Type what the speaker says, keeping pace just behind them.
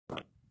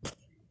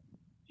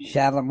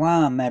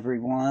Shalom,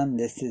 everyone.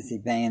 This is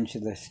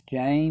Evangelist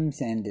James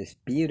and his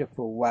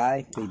beautiful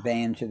wife,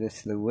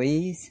 Evangelist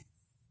Louise.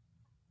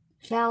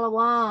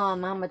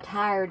 Shalom, I'm a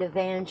tired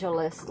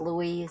evangelist,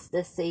 Louise,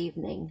 this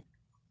evening.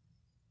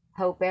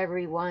 Hope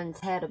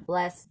everyone's had a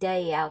blessed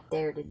day out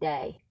there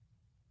today.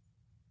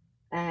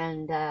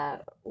 And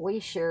we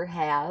sure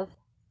have.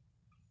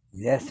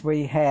 Yes,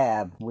 we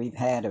have. We've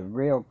had a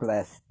real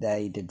blessed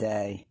day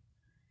today.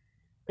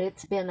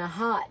 It's been a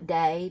hot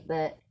day,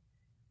 but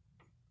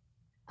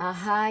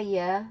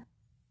Ahaya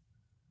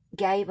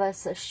gave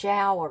us a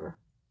shower.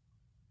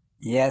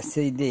 Yes,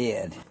 he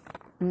did.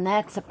 And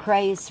that's a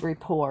praise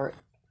report.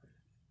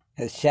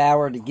 A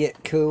shower to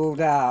get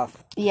cooled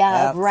off.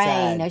 Yeah, of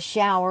rain, a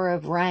shower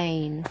of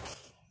rain.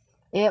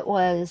 It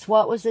was,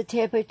 what was the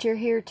temperature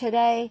here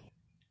today?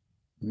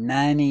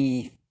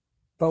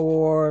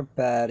 94,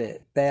 but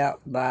it felt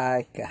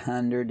like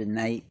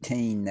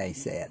 118, they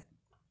said.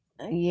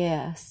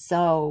 Yeah,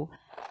 so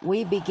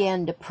we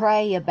began to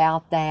pray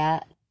about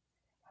that.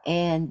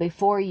 And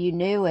before you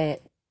knew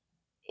it,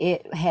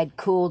 it had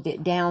cooled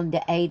it down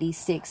to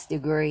 86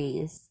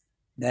 degrees.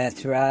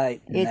 That's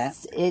right.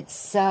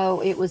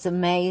 It was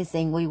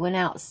amazing. We went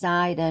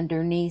outside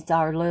underneath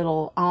our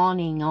little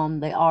awning on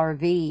the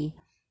RV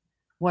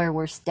where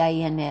we're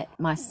staying at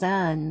my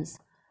son's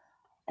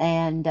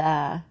and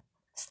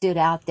stood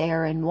out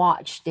there and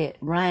watched it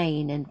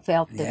rain and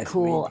felt the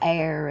cool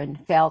air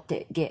and felt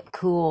it get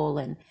cool.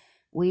 And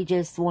we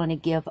just want to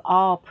give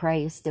all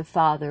praise to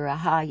Father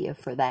Ahaya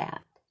for that.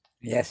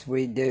 Yes,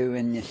 we do.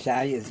 In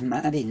Yeshua's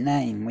mighty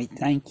name, we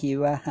thank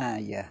you,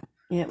 Ahaya.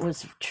 It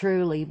was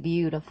truly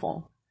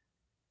beautiful.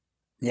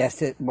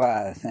 Yes, it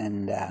was.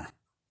 And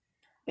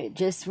it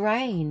just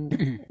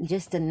rained.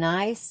 Just a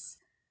nice,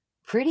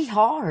 pretty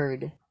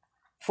hard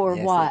for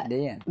what? It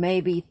did.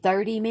 Maybe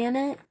 30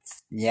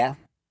 minutes? Yeah.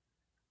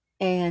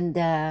 And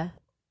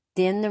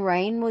then the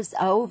rain was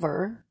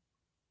over,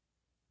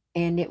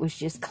 and it was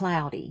just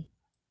cloudy.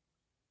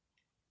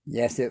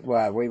 Yes, it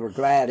was. We were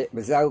glad it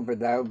was over,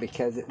 though,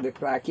 because it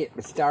looked like it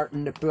was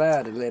starting to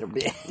flood a little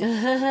bit.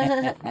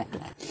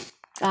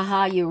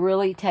 Ahaya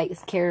really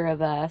takes care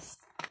of us.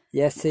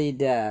 Yes, he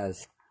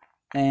does.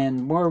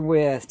 And we're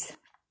with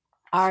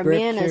our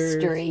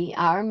ministry.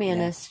 Our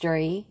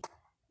ministry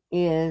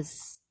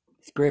is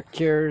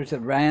Scriptures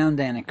Around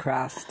and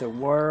Across the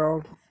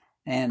World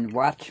and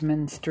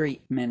Watchman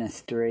Street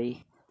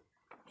Ministry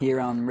here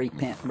on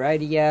Repent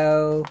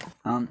Radio,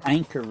 on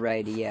Anchor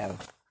Radio.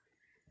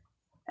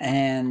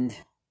 And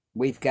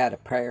we've got a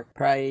prayer,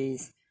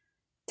 praise,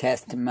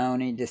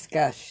 testimony,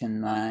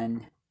 discussion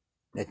line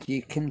that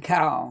you can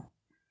call.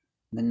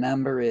 The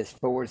number is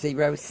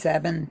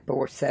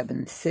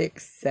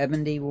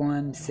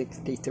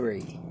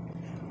 407-476-7163.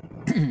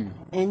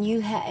 And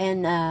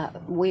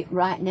we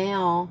right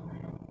now,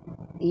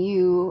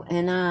 you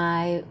and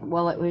I,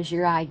 well, it was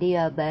your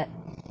idea, but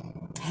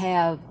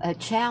have a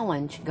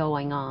challenge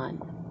going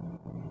on.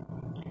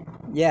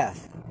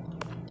 Yes.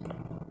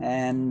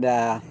 And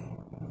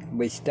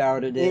we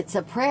started it. It's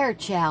a prayer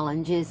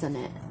challenge, isn't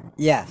it?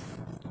 Yes.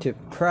 To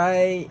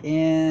pray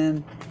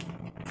to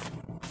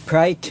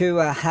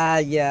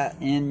Ahaya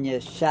in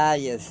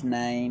Yeshua's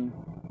name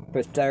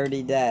for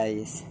 30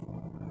 days.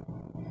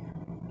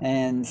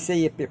 And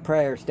see if your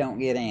prayers don't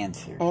get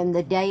answered. And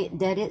the date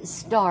that it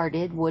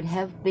started would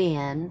have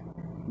been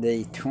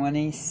the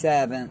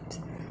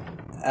 27th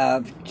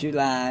of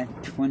July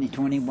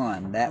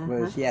 2021. That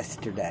was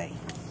yesterday.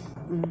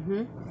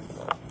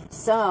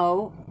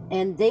 So,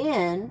 and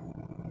then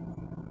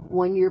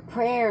when your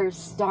prayers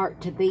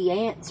start to be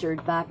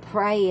answered by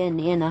praying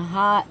to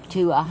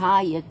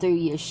Ahaya through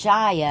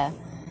Yeshua,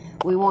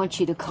 we want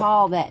you to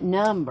call that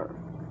number.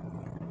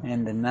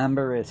 And the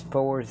number is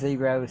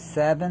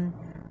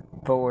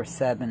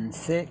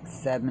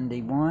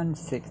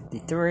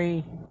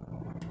 407-476-7163.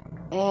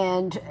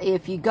 And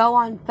if you go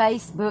on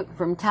Facebook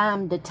from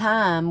time to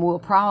time, we'll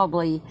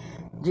probably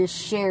just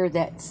share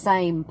that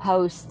same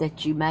post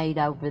that you made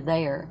over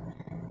there.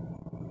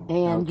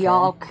 And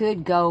y'all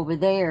could go over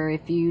there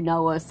if you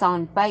know us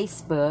on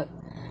Facebook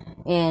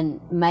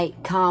and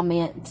make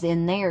comments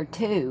in there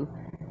too,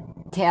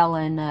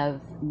 telling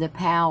of the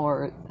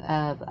power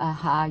of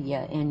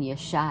Ahaya and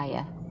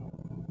Yeshua.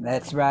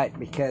 That's right,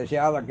 because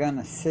y'all are going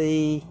to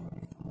see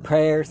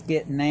prayers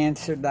getting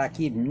answered like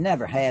you've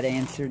never had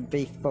answered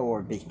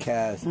before,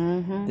 because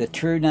the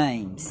true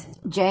names.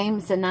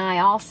 James and I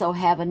also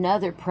have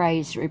another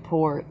praise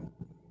report.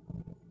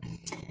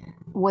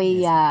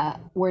 We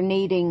haven't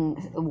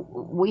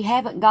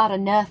got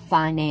enough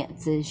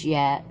finances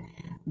yet,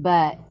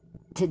 but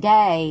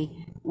today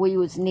we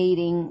was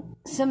needing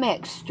some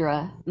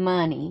extra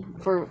money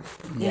for,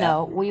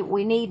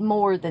 we need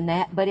more than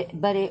that, but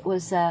it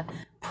was a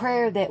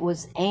prayer that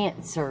was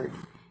answered.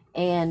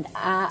 And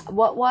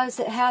what was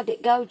it? How did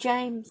it go,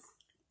 James?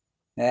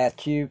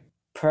 That you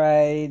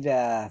prayed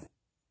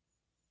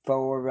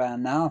for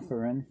an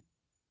offering.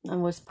 I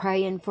was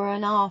praying for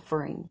an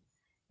offering.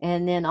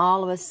 And then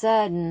all of a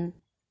sudden,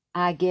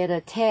 I get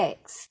a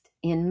text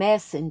in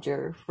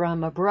Messenger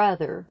from a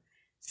brother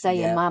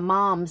saying Yeah. my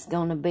mom's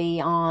going to be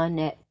on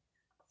at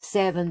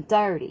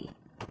 7:30.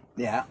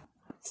 Yeah.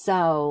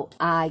 So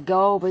I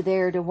go over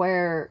there to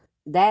where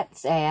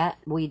that's at.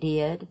 We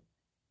did,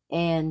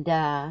 and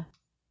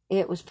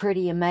it was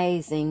pretty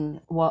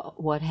amazing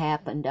what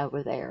happened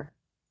over there.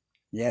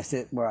 Yes,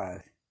 it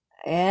was.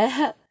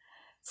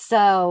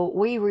 So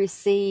we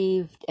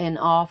received an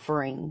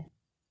offering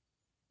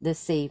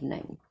this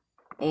evening,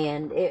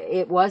 and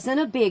it wasn't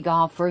a big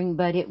offering,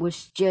 but it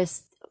was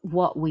just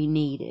what we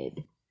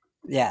needed.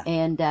 Yeah.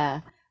 And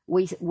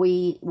we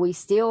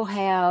still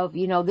have,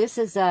 this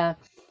is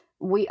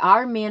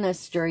our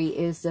ministry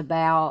is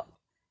about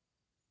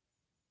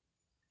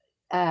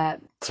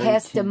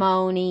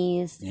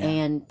testimonies Yeah.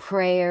 and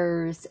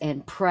prayers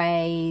and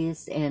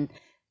praise and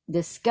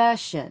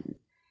discussion.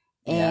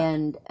 Yeah.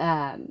 And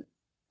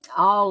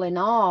all in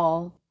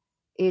all,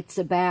 it's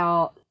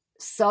about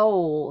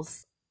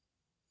souls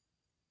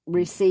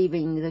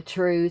receiving the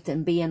truth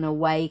and being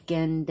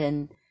awakened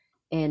and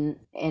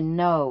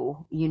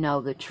know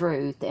the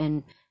truth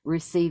and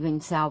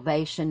receiving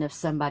salvation if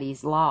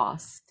somebody's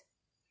lost.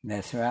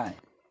 That's right.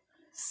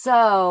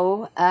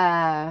 So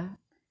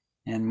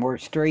And we're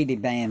street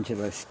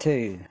evangelists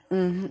too.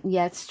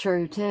 yeah, it's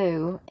true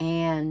too.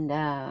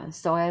 And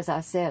so as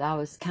I said, I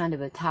was kind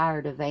of a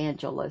tired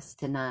evangelist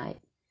tonight,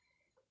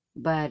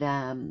 but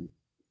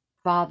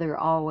Father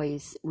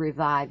always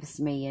revives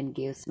me and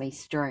gives me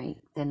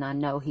strength, and I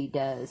know he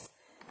does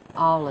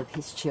all of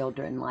his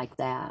children like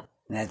that.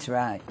 That's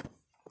right.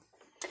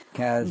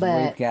 Because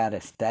But- we've got to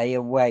stay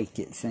awake,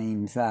 it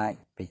seems like,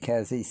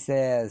 because he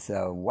says,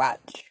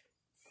 watch.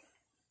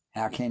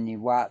 How can you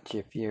watch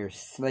if you're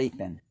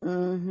sleeping?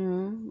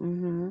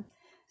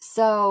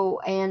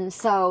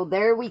 So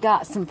there we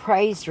got some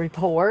praise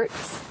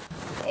reports,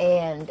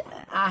 and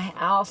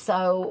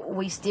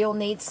we still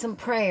need some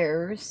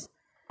prayers.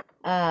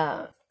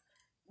 We're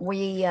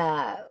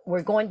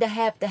going to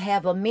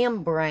have a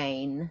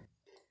membrane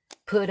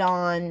put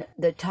on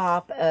the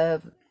top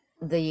of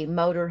the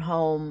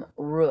motorhome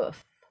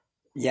roof.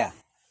 Yeah.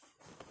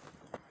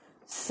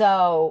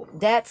 So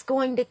that's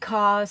going to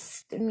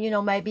cost,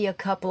 maybe a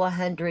couple of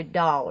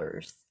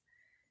 $100.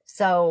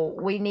 So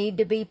we need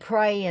to be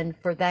praying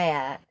for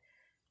that.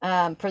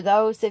 For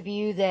those of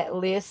you that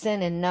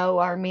listen and know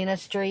our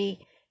ministry,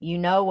 you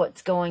know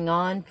what's going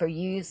on. For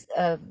you,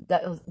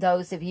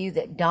 those of you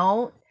that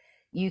don't,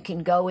 you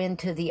can go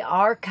into the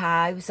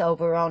archives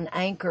over on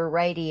Anchor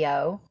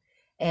Radio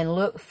and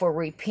look for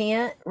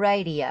Repent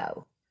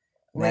Radio.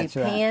 That's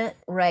Repent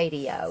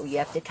Radio. You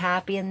have to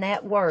type in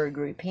that word,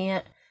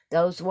 repent,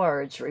 those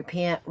words,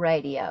 Repent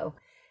Radio.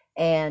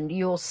 And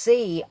you'll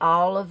see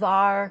all of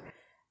our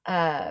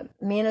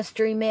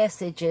ministry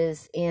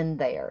messages in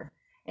there.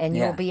 And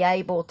Yeah. you'll be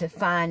able to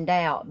find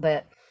out.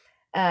 But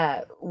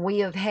we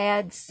have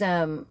had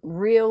some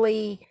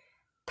really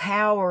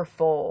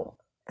powerful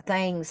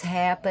things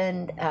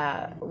happen.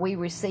 We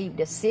received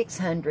a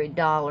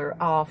 $600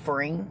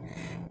 offering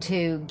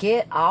to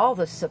get all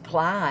the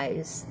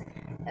supplies,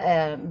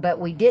 but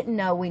we didn't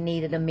know we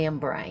needed a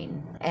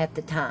membrane at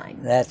the time.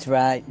 That's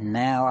right.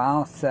 Now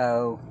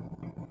also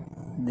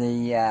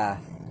the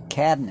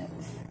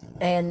cabinets.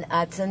 And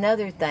that's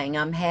another thing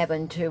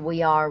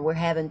we're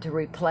having to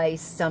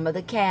replace some of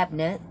the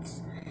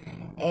cabinets.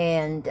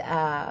 And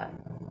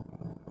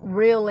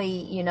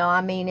really,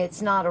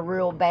 it's not a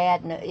real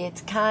bad,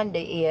 it's kind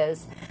of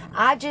is.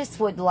 I just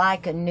would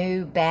like a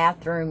new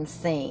bathroom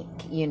sink,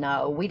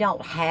 we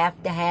don't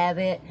have to have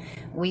it.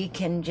 We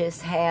can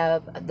just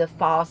have the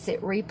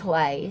faucet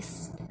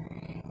replaced.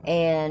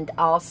 And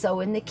also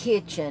in the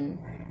kitchen,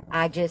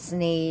 I just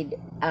need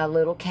a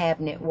little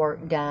cabinet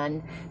work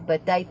done,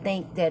 but they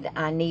think that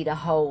I need a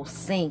whole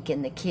sink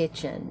in the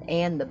kitchen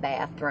and the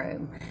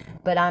bathroom.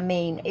 But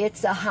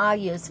it's a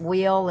Haya's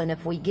will, and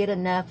if we get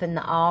enough in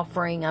the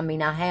offering,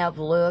 I have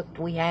looked,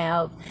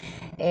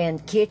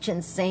 and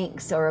kitchen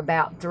sinks are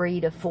about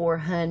 $300 to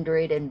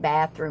 $400, and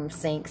bathroom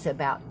sinks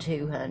about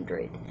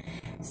 $200.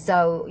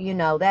 So,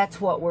 that's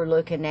what we're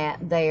looking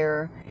at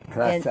there.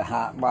 Plus the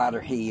hot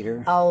water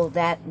heater. Oh,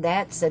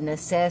 that's a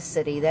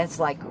necessity. That's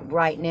like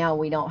right now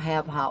we don't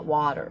have hot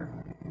water.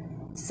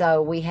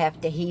 So we have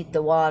to heat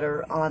the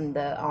water on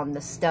the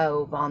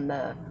stove, on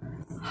the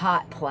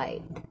hot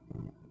plate.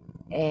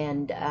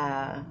 And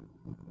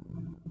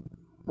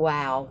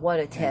wow,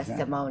 what a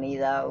testimony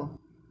though.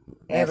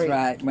 That's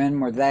right, when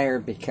we're there,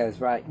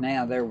 because right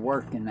now they're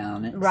working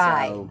on it.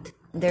 Right. So.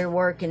 They're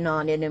working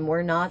on it and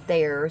we're not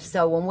there.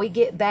 So when we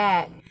get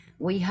back,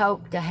 we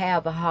hope to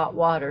have a hot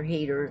water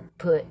heater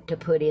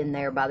put in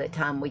there by the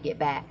time we get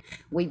back.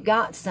 We've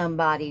got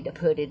somebody to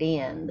put it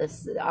in.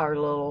 This our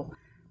little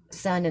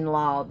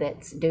son-in-law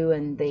that's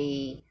doing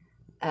the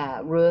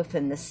roof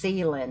and the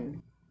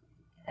ceiling.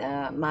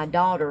 My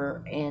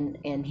daughter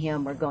and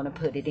him are going to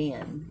put it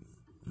in.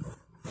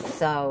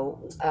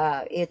 So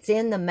it's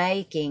in the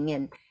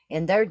making,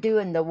 and they're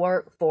doing the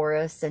work for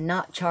us and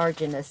not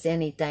charging us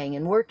anything.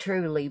 And we're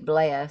truly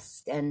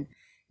blessed. And,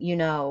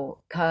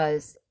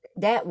 because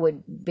that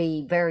would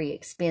be very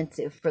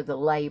expensive for the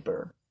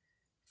labor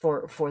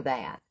for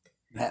that.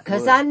 That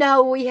Because would. I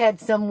know we had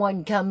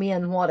someone come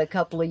in, a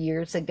couple of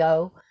years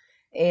ago,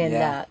 and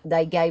Yeah.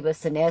 they gave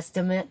us an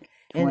estimate,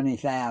 and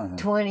 $20,000.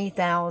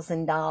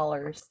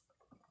 $20,000.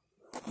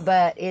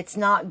 But it's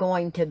not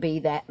going to be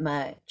that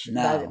much.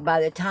 No. By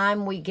the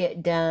time we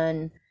get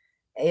done,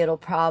 it'll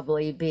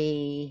probably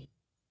be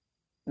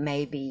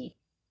maybe,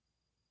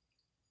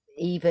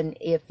 even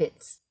if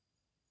it's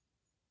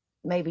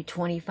maybe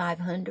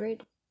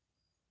 2,500,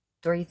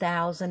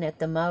 3,000 at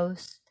the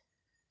most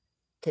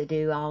to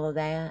do all of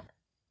that.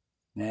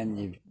 And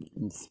you've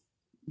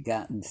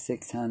gotten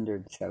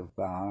 600 so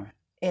far.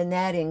 And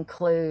that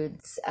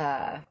includes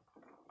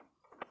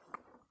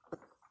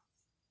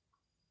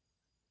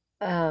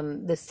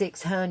the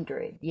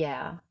 600,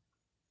 yeah.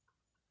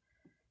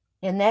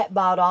 And that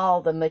bought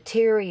all the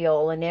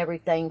material and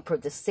everything for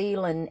the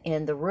ceiling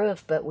and the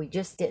roof, but we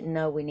just didn't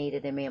know we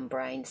needed a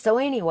membrane. So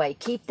anyway,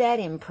 keep that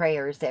in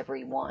prayers,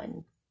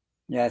 everyone.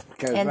 Yes,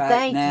 because And right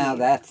thank now you.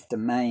 that's the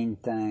main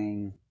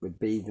thing would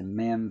be the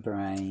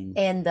membrane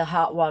And the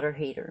hot water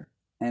heater.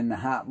 and the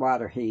hot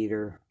water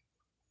heater,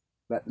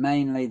 but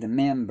mainly the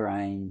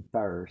membrane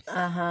first.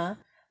 Uh-huh.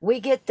 We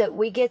get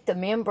the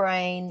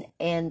membrane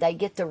and they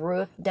get the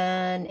roof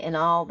done and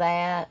all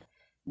that.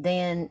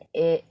 Then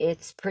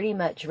it's pretty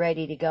much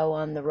ready to go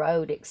on the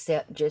road,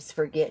 except just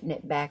for getting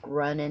it back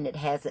running. It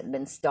hasn't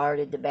been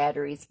started. The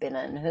battery's been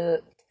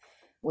unhooked.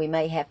 We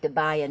may have to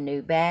buy a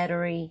new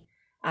battery.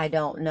 I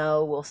don't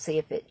know. We'll see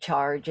if it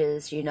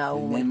charges, And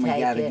when then we we take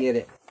got to it. get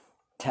it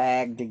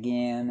tagged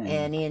again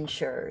And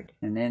insured.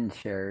 and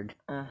insured.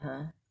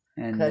 Uh-huh.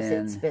 And Because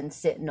then, it's been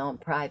sitting on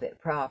private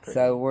property.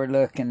 so we're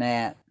looking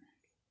at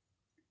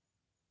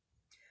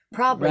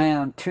Probably.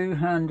 around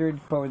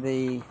 200 for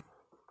the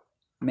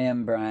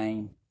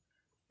membrane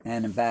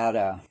and about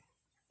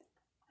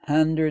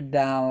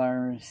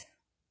 $100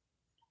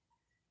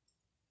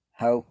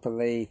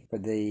 hopefully for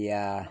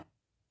the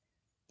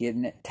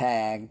getting it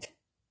tagged,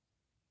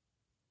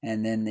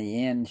 and then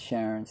the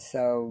insurance,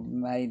 so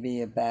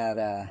maybe about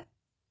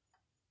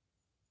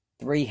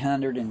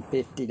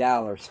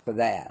 $350 for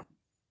that.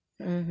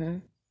 Mm-hmm.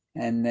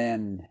 And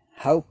then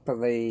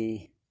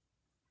hopefully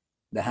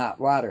the hot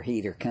water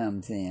heater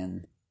comes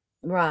in.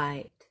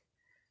 Right.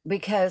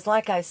 Because,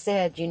 like I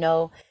said,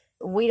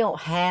 we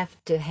don't have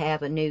to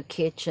have a new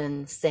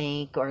kitchen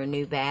sink or a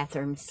new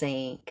bathroom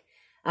sink.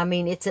 I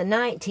mean, it's a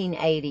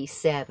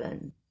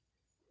 1987,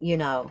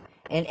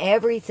 and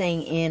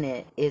everything in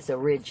it is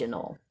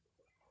original.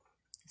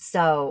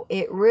 So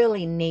it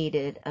really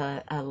needed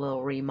a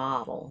little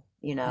remodel,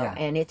 Yeah.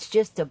 and it's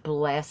just a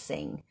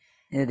blessing.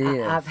 It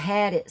is. I've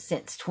had it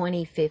since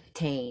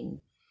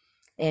 2015,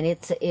 and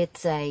it's a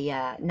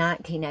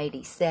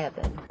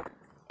 1987.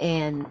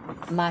 And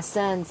my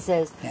son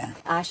says Yeah.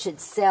 I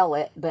should sell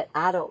it, but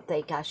I don't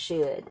think I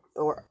should,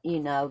 or,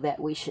 that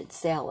we should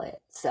sell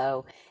it.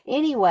 So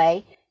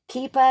anyway,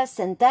 keep us,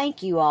 and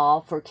thank you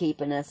all for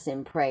keeping us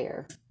in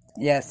prayer.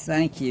 Yes,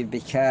 thank you,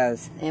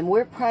 because And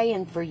we're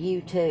praying for you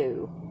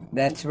too.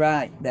 that's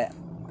right.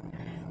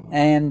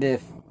 And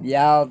if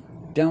y'all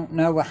don't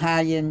know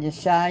Ahaya and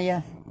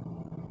Yeshaya,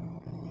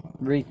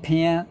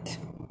 repent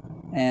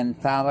and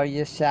follow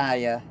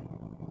Yeshaya.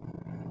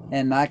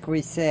 And like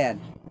we said,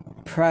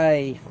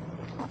 pray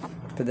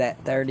for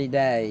that 30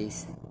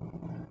 days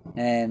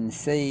and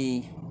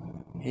see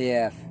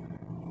if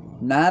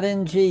not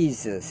in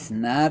Jesus,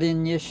 not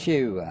in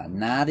Yeshua,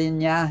 not in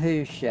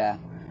Yahusha,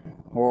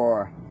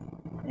 or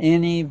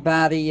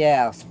anybody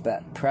else,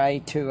 but pray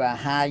to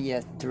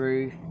Ahaya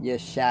through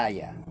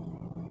Yeshaya.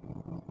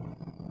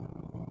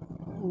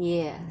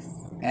 Yes.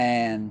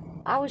 And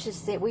I was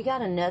just saying, we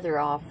got another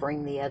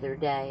offering the other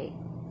day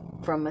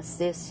from a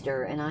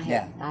sister, and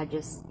I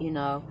just,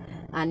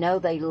 I know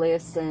they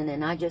listen,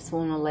 and I just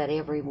want to let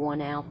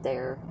everyone out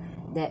there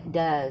that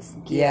does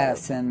give.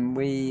 yes, and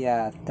we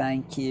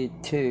thank you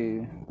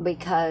too.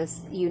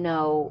 Because,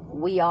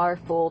 we are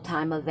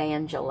full-time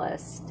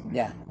evangelists,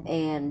 Yeah,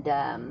 and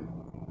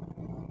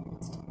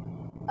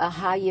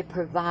Ahaya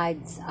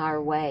provides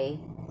our way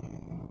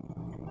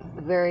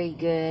very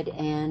good,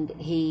 and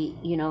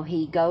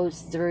he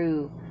goes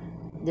through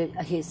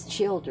his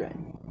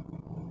children,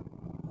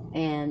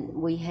 and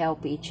we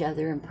help each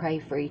other and pray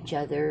for each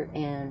other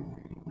and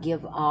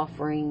give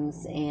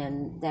offerings,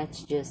 and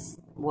that's just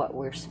what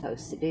we're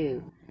supposed to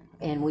do.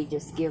 And we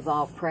just give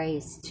all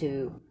praise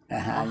to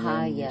Ahaya and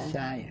Ahaya.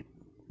 Yeshaya.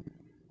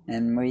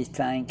 And we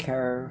thank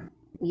her.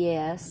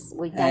 Yes,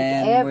 we thank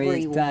And everyone.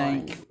 we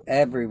thank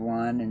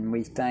everyone, and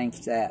we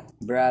thank that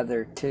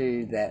brother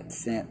too that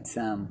sent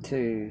some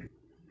too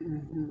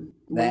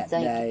We that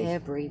thank day,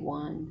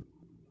 everyone.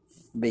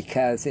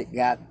 because it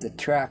got the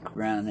truck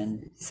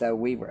running, so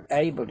we were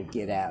able to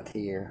get out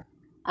here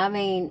I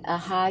mean,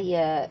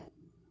 Ahaya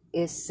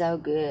is so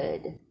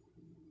good.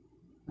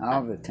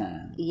 all the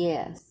time.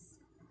 Yes.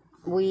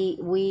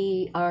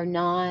 We are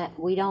not,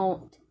 we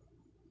don't,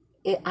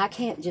 I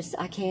can't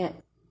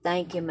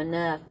thank him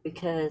enough,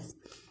 because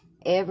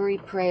every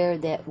prayer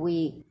that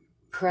we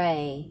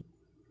pray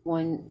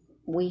when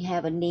we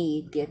have a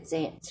need gets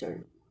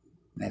answered.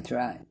 That's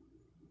right.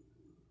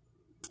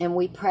 And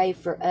we pray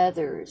for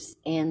others,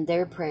 and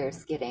their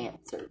prayers get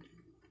answered.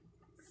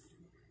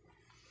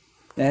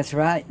 That's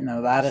right, and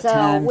a lot of So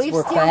times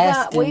we're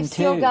fasting we've too.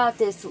 still got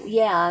this,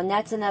 yeah, and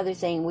that's another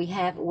thing.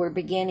 We're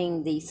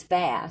beginning these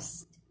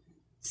fasts.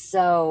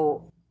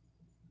 So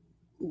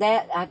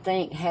that, I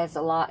think, has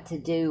a lot to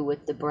do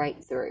with the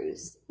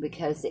breakthroughs,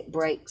 because it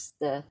breaks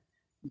the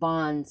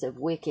bonds of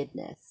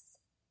wickedness.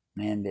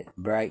 And it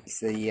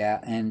breaks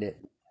and it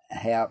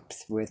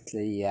helps with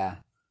the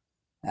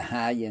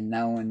Ahaya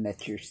knowing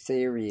that you're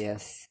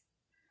serious.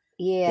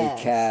 Yes.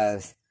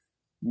 Because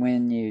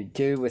when you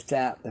do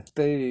without the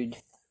food,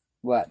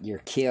 you're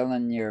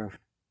killing your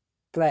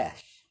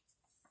flesh.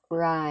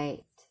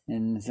 Right.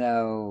 And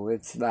so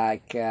it's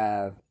like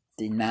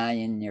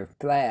denying your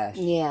flesh.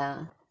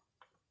 Yeah.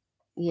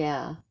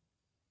 Yeah.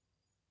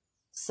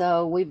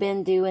 So we've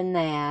been doing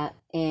that,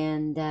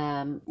 and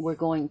we're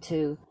going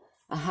to,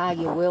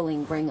 Ahaya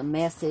willing, bring a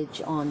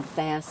message on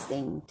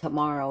fasting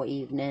tomorrow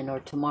evening, or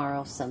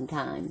tomorrow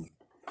sometime.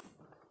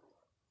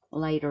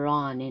 Later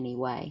on,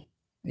 anyway.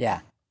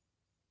 Yeah.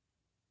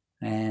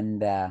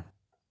 And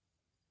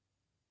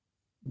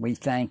we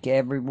thank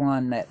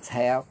everyone that's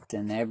helped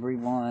and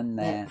everyone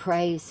that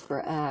prays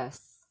for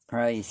us.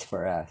 Prays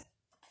for us.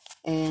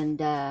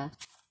 And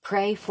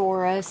pray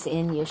for us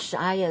in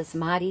Yeshua's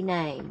mighty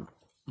name.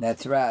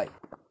 That's right.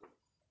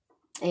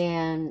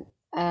 And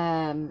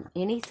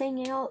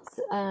anything else?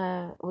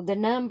 The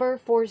number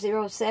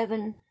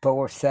 407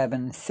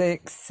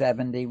 476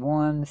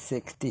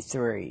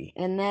 7163.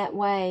 And that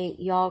way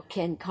y'all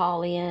can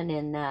call in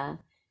and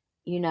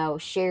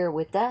share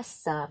with us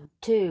some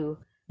too.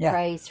 Yeah.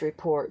 Praise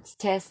reports,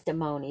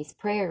 testimonies,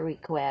 prayer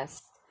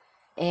requests,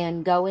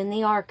 and go in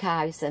the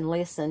archives and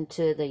listen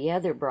to the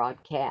other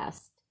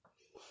broadcast.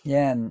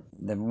 Yeah, and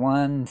the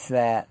ones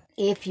that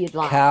if you'd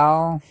like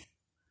call,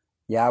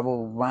 y'all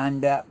will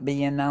wind up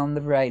being on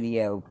the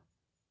radio.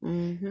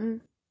 Mm-hmm.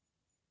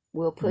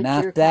 We'll put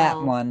not your that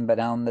calls. one, but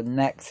on the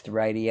next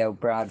radio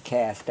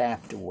broadcast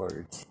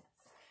afterwards.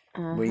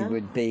 We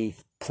would be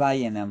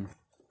playing them.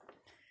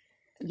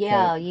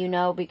 Yeah,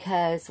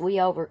 because we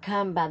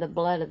overcome by the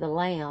blood of the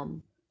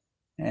Lamb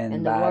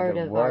and the word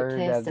of our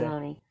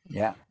testimony.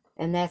 Yeah.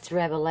 And that's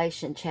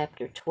Revelation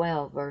chapter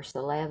 12, verse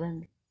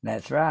 11.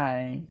 That's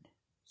right.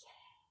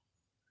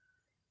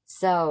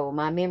 So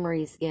my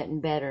memory's getting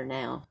better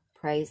now.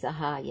 Praise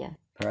Ahaya.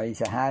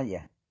 Praise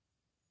Ahaya.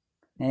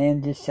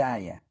 And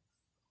Josiah.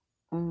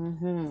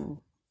 Mm-hmm.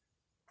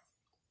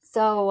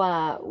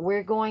 So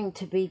we're going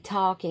to be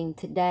talking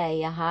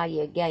today.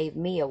 Ahaya gave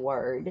me a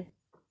word.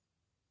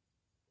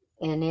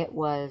 And it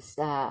was,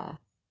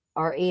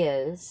 or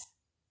is,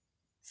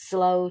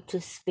 slow to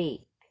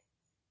speak.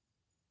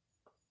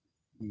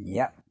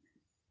 Yep.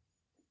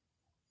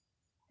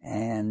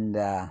 And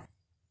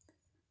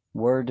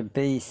we're to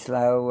be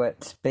slow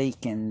at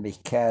speaking,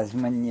 because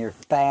when you're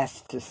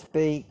fast to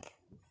speak,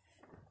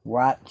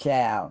 watch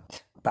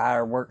out.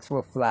 Fireworks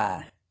will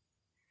fly.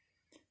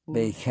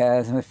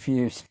 Because if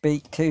you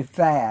speak too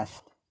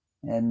fast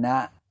and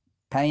not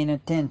paying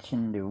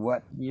attention to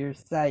what you're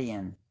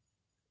saying.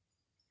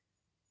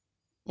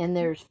 And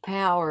there's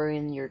power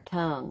in your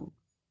tongue.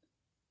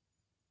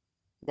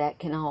 That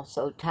can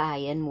also tie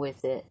in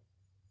with it.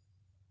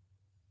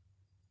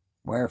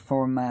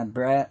 Wherefore, my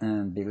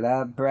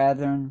beloved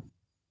brethren,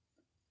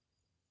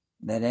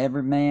 that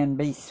every man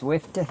be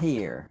swift to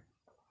hear.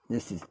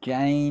 This is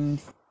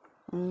James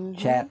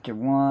chapter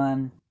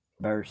 1,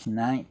 verse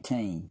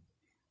 19.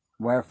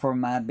 Wherefore,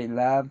 my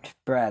beloved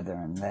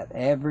brethren, that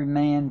every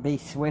man be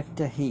swift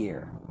to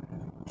hear,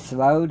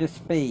 slow to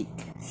speak,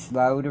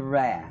 slow to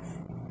wrath.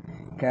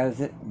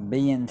 Because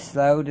being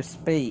slow to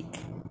speak,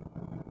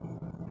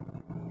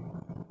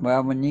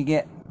 when you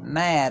get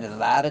mad, a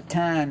lot of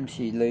times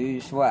you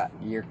lose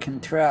your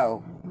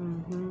control.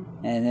 Mm-hmm.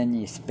 And then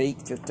you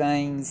speak the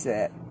things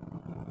that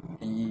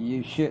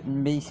you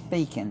shouldn't be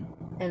speaking.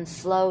 And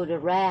slow to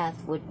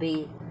wrath would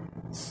be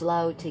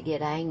slow to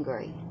get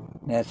angry.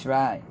 That's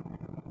right.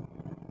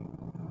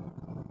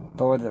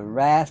 For the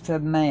wrath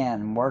of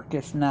man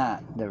worketh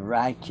not the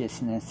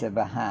righteousness of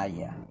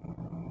Ahaya.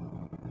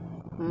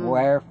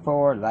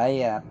 Wherefore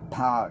lay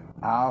apart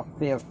all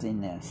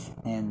filthiness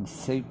and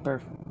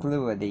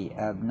superfluity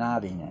of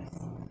naughtiness,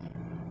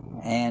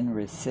 and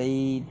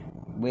receive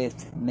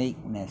with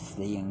meekness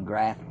the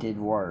engrafted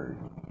word,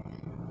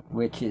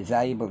 which is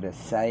able to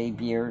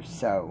save your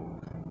soul.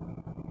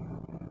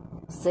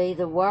 See,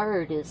 the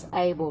word is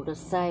able to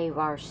save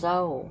our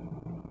soul.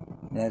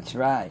 That's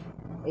right.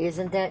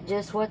 Isn't that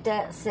just what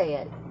that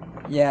said?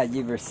 Yeah,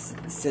 you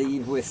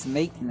receive with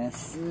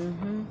meekness.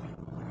 Mm-hmm.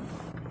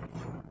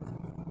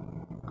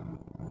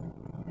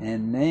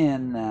 And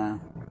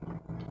then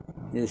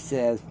it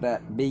says,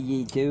 but be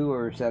ye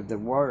doers of the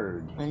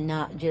word. And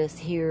not just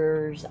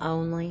hearers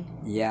only.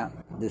 Yeah,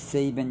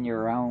 deceiving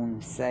your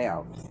own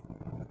selves.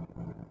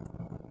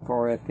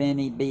 For if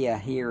any be a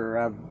hearer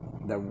of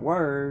the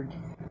word,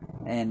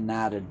 and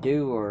not a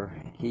doer,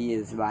 he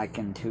is like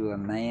unto a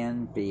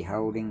man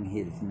beholding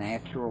his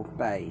natural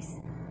face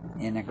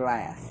in a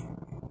glass.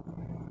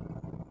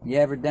 You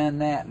ever done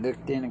that?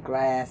 Looked in a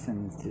glass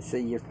and to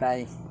see your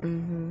face?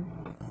 Mm-hmm.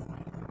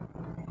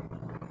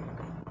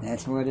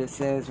 That's what it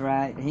says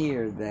right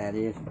here, that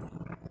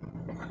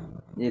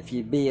if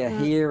you be a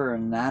hearer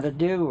and not a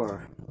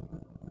doer,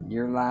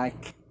 you're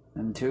like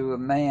unto a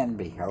man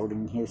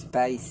beholding his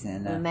face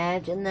in a...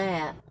 Imagine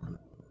that.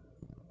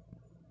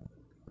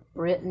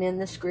 Written in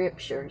the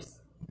scriptures.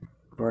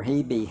 For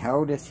he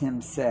beholdeth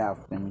himself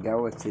and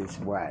goeth his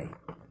way,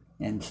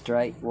 and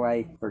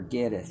straightway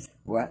forgetteth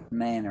what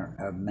manner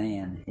of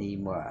man he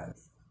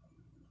was.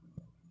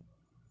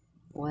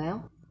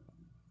 Well,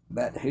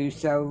 but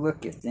whoso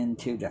looketh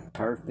into the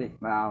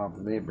perfect law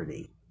of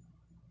liberty,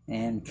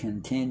 and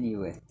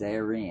continueth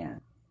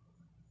therein,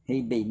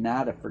 he be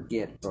not a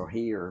forgetful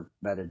hearer,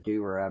 but a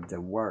doer of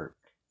the work.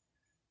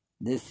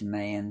 This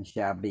man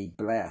shall be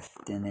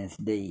blessed in his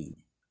deed.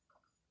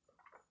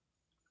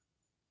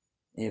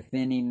 If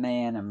any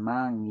man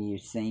among you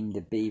seem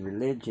to be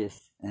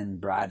religious,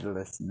 and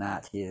bridleth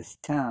not his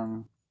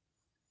tongue,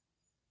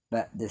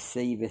 but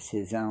deceiveth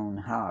his own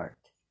heart,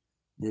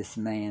 this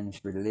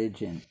man's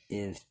religion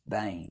is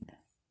vain.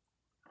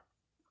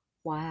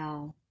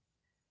 wow.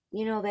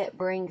 You know, that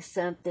brings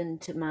something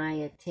to my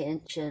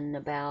attention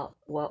about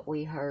what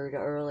we heard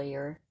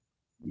earlier.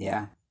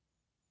 Yeah.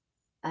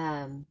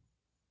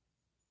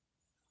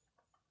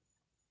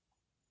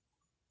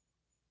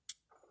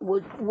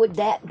 Would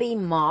that be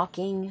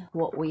mocking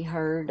what we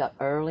heard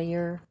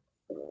earlier?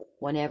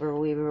 Whenever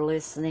we were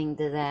listening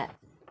to that,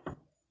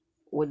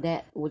 would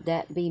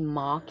that be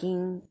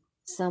mocking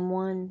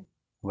someone?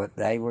 What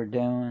they were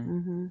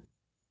doing?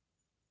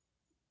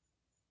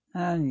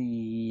 Mm-hmm.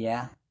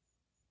 Yeah.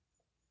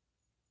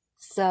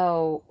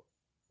 So,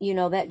 you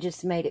know, that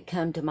just made it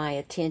come to my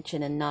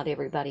attention, and not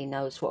everybody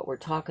knows what we're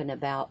talking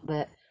about,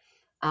 but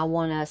I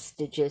want us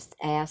to just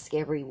ask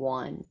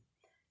everyone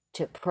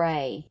to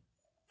pray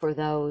for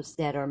those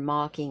that are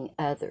mocking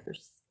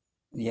others.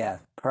 Yeah,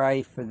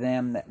 pray for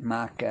them that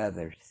mock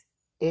others.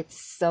 It's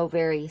so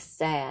very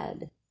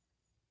sad,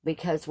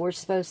 because we're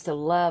supposed to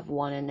love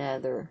one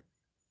another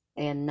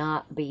and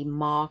not be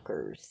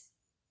mockers.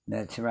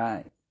 That's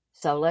right.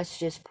 So let's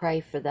just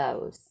pray for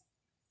those.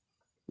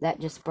 That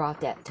just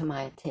brought that to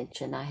my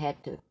attention. I had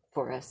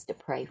for us to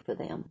pray for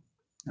them.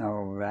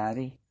 All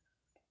righty.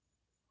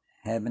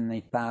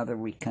 Heavenly Father,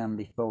 we come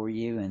before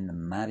you in the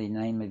mighty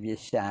name of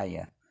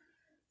Yeshua.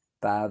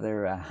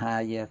 Father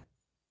Ahaya,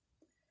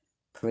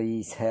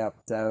 please help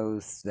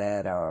those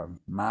that are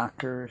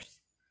mockers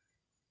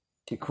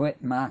to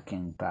quit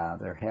mocking,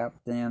 Father. Help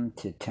them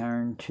to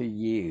turn to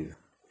you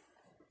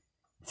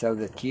so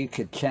that you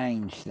could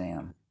change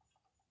them.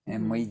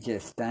 And we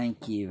just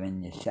thank you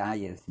in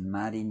Yeshua's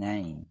mighty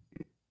name.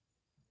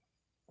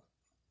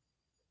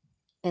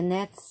 And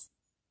that's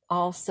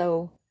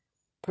also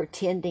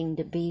pretending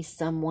to be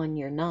someone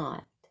you're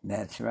not.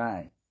 That's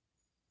right.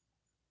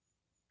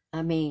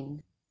 I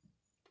mean,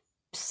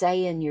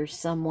 saying you're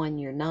someone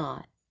you're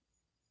not.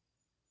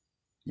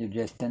 You're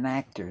just an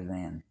actor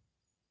then.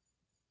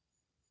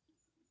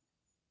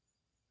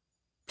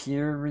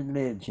 Pure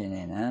religion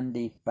and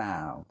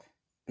undefiled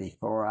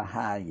before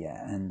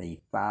Ahaya and the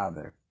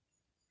Father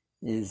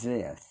is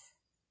this: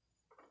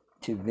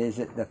 to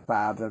visit the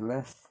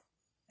fatherless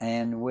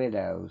and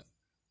widows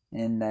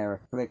in their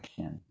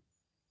affliction,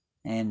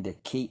 and to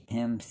keep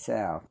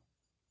himself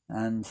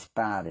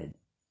unspotted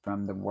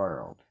from the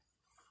world.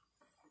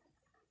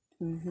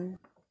 Mm-hmm.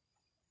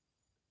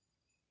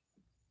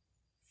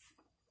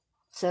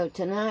 So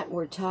tonight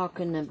we're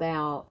talking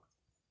about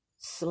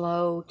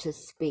slow to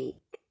speak.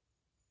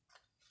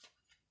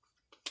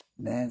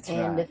 That's right.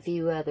 And a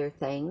few other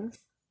things.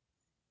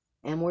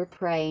 And we're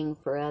praying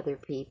for other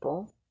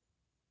people.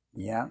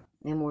 Yeah.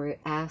 And we're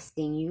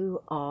asking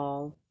you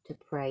all to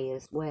pray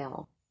as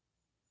well.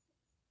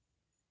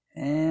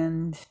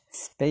 And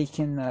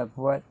speaking of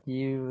what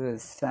you were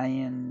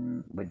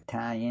saying would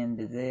tie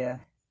into this.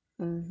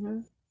 Mm-hmm.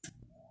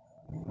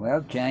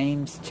 Well,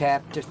 James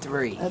chapter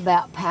 3.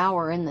 About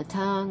power in the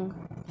tongue.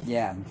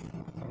 Yeah.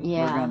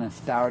 Yeah. We're going to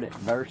start at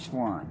verse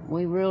 1.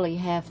 We really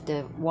have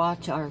to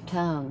watch our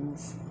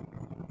tongues.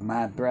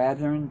 My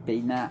brethren,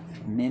 be not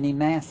many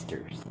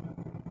masters,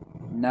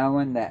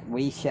 knowing that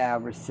we shall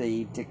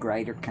receive the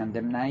greater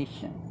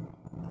condemnation.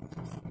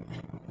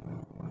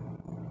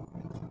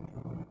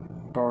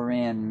 For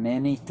in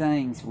many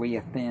things we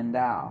offend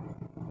all.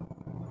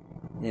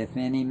 If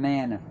any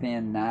man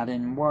offend not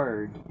in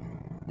word,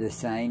 the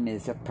same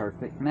is a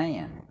perfect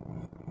man,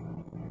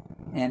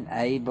 and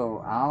able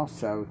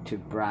also to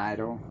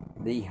bridle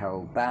the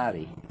whole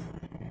body.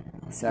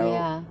 So,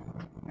 yeah.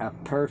 A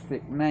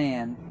perfect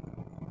man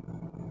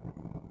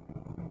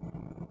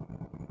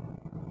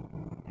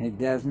who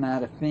does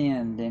not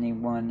offend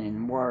anyone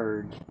in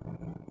word,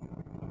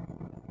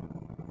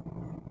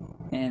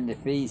 and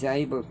if he's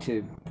able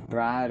to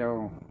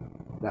bridle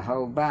the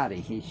whole body,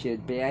 he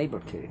should be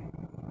able to.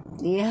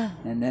 Yeah.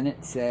 And then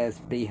it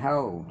says,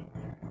 behold,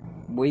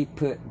 we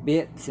put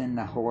bits in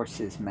the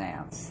horses'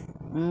 mouths,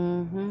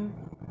 Mm-hmm.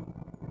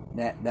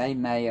 that they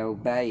may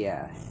obey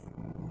us,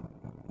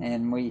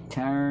 and we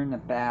turn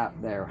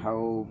about their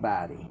whole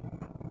body.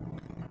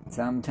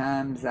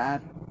 Sometimes I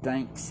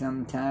think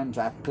sometimes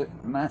I put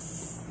my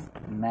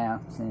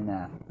mouth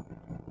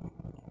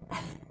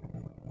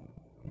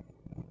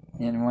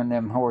in one of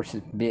them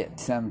horses bit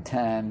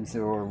sometimes,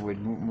 or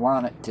would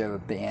want it to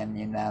have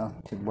been,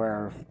 to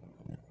where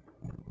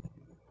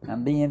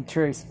I'm being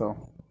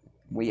truthful.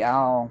 We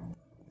all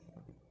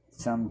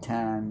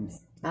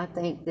sometimes. I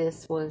think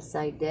this was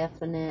a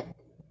definite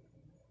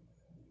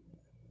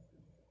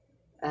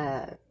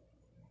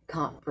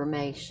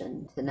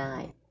confirmation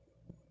tonight,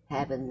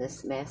 having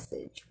this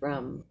message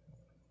from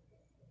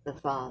the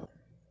Father.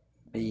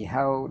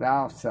 Behold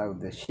also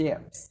the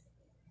ships,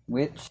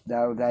 which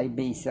though they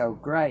be so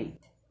great,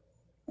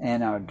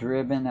 and are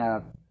driven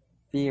of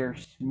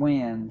fierce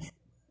winds,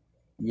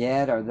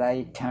 yet are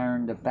they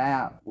turned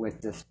about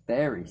with this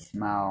very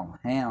small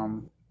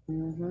helm,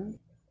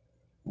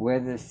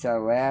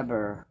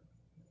 whithersoever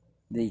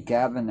the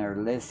governor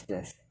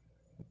listeth.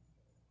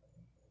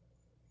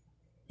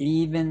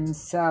 Even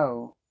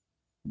so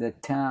the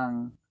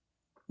tongue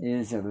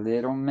is a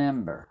little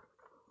member,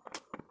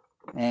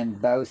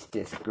 and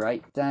boasteth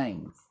great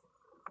things.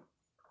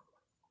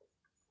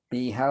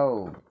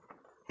 Behold,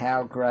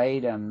 how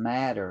great a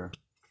matter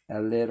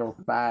a little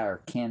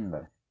fire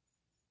kindleth.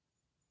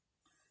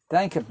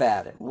 Think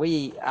about it.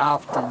 We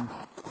often,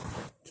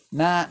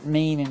 not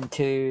meaning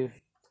to,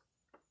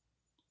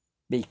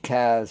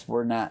 because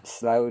we're not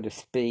slow to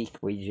speak,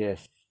 we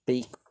just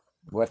speak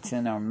what's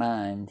in our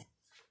mind.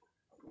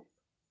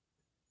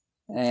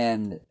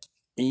 And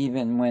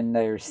even when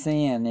there's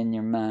sin in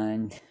your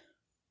mind,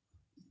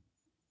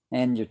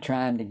 and you're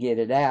trying to get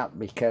it out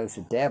because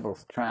the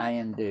devil's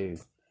trying to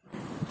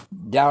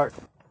dart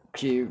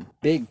you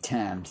big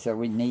time, so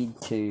we need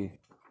to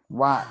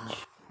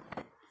watch.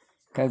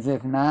 Because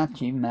if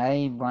not, you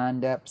may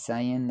wind up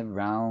saying the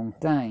wrong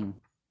thing.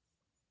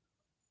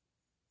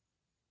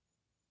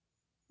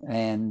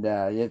 And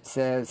it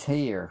says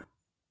here,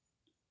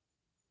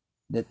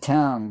 the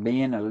tongue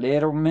being a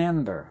little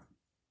member,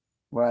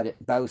 what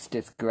it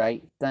boasteth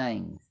great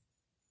things.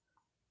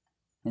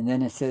 And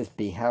then it says,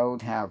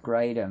 behold how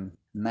great a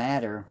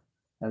matter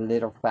a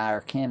little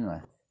fire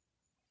kindleth.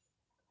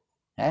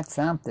 That's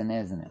something,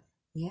 isn't it?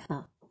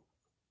 Yeah.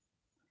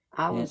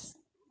 I was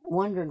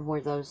wondering where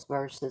those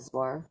verses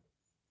were.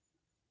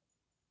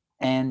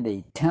 And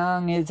the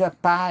tongue is a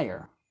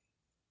fire,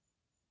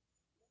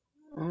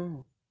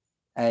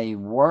 a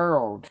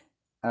world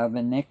of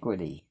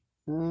iniquity.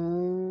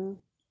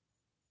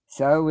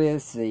 So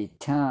is the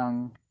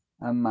tongue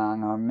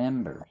among our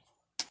members,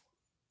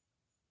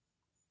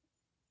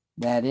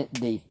 that it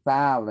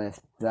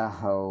defileth the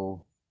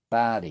whole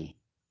body,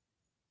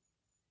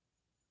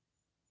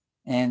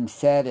 and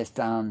setteth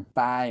on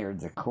fire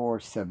the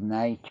course of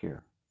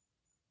nature.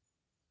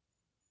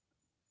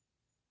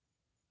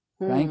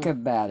 Think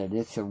about it.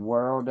 It's a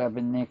world of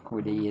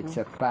iniquity. It's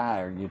a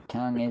fire. Your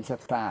tongue is a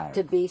fire.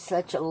 To be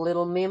such a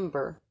little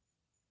member.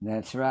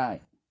 That's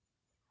right.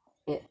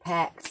 It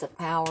packs a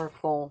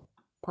powerful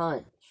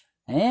punch.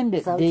 And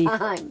it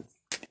sometimes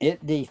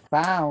it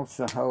defiles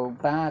the whole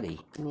body.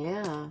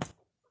 Yeah.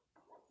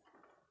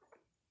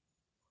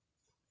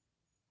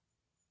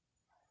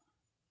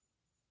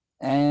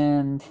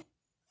 And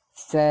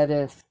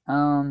setteth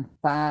on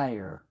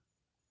fire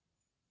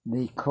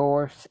the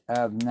course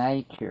of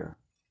nature.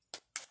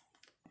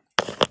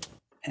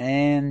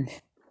 And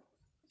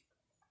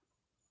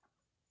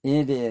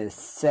it is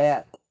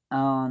set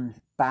on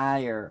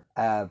fire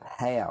of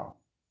hell.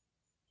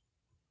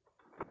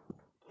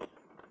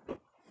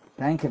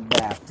 Think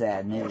about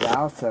that. And it is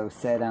also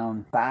set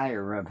on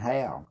fire of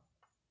hell.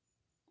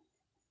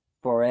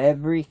 For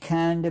every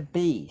kind of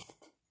beast,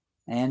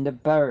 and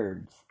of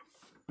birds,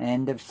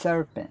 and of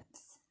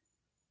serpents,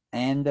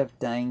 and of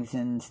things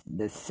in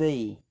the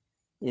sea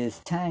is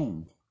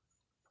tamed.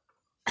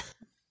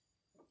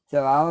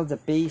 So all the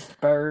beasts,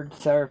 birds,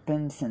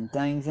 serpents, and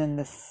things in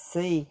the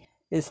sea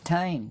is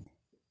tamed.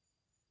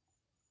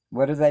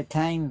 What are they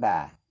tamed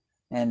by?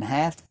 And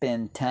hath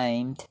been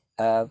tamed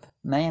of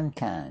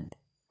mankind.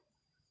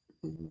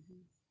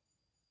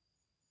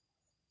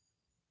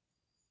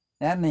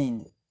 That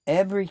means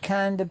every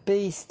kind of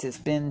beast has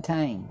been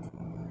tamed.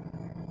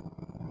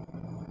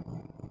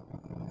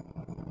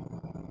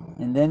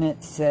 And then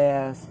it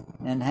says,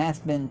 and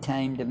hath been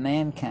tamed of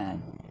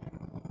mankind.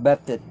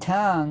 But the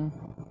tongue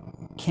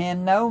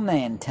can no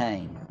man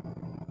tame.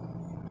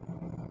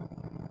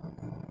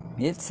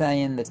 It's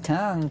saying the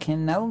tongue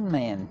can no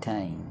man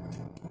tame.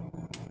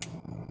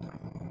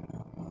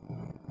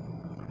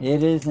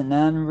 It is an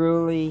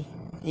unruly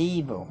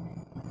evil,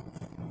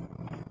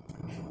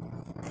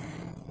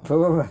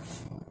 full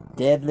of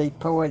deadly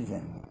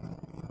poison.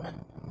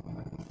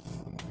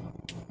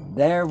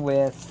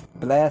 Therewith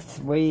bless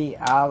we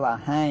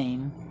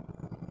Elohim,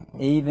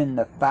 even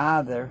the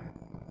Father,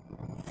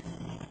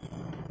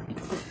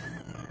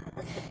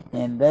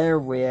 and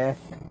therewith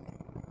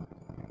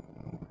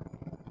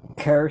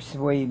curse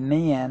we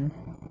men,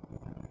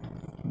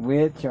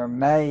 which are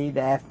made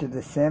after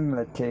the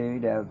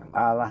similitude of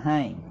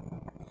Elohim.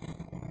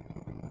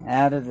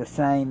 Out of the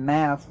same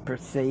mouth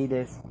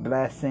proceedeth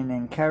blessing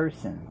and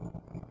cursing.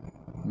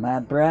 My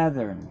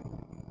brethren,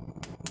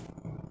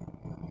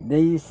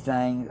 these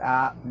things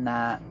ought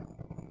not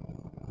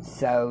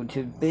so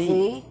to be.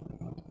 See?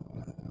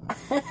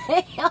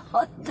 They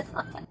ought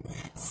not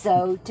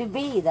so to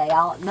be. They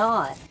ought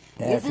not.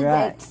 That's Isn't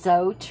right. that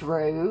so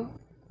true?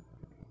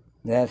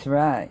 That's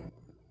right.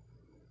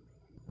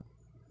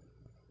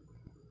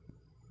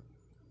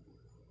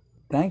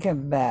 Think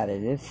about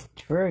it. It's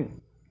true.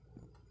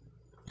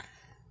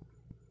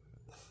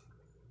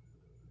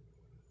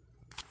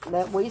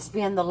 But we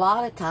spend a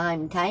lot of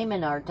time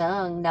taming our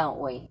tongue, don't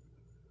we?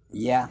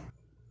 Yeah.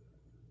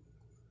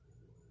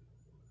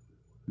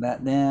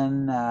 But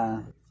then,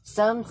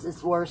 Some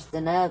is worse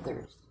than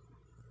others.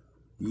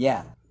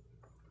 yeah.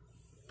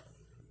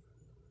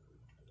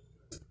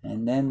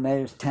 And then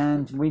there's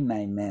times we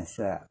may mess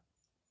up.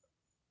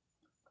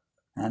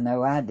 I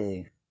know I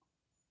do.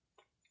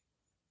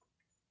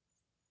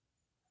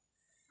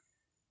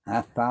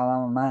 I fall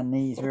on my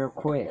knees real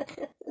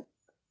quick.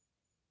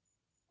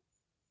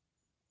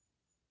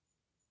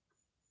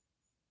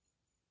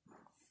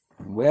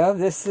 Well,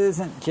 this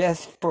isn't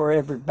just for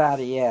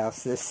everybody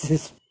else. This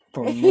is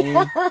for me.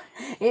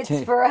 It's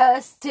too. for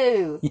us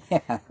too.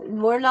 Yeah,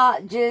 We're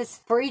not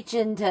just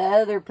preaching to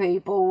other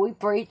people. We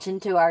preaching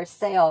to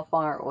ourselves,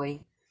 aren't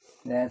we?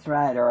 that's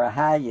right. Or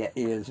Ahaya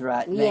is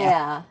right now.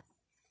 Yeah.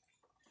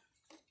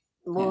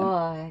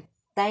 Boy,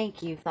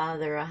 thank you,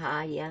 Father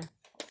Ahaya.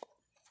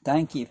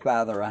 Thank you,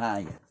 Father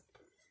Ahaya,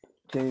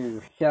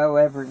 to show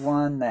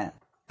everyone that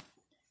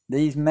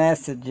these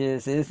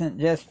messages isn't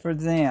just for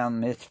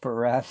them, it's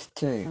for us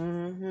too.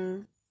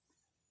 Mm-hmm.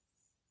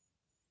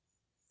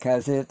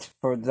 Because it's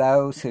for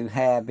those who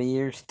have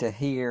ears to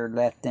hear,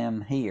 let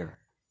them hear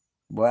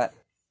what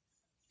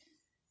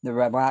the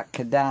Ruach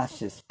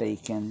Kadash is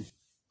speaking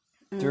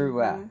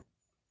through us.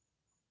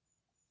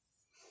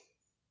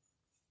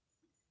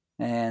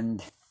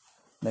 And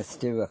let's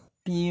do a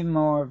few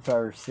more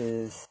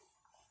verses.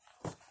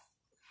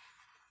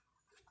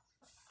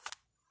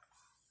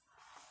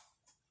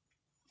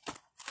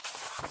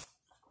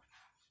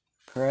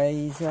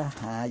 Praise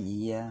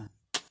Ahaya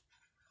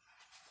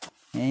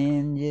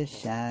and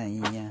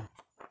Yeshaya.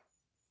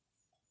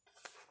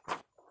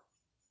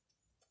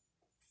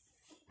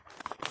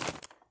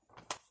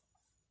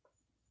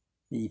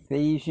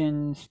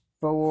 Ephesians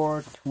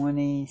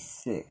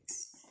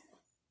 4:26.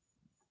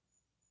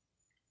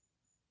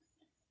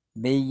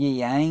 Be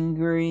ye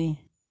angry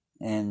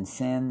and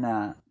sin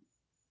not.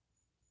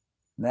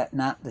 Let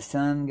not the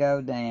sun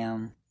go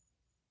down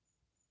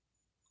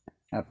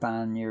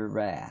upon your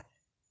wrath.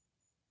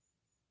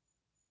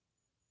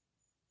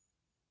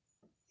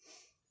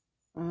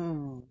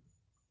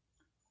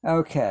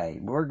 Okay,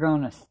 we're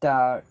going to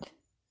start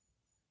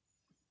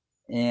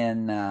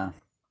in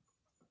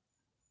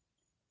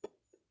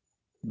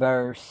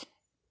verse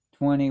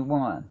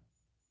 21.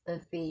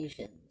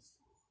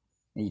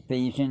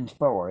 Ephesians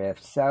 4.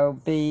 If so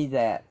be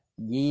that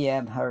ye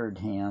have heard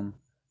him,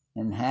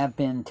 and have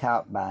been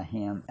taught by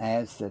him,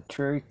 as the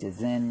truth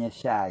is in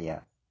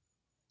Yeshaya,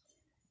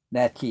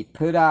 that ye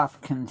put off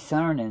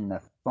concerning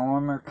the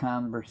former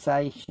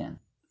conversation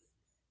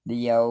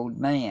the old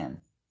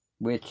man,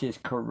 which is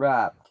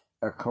corrupt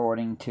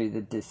according to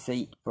the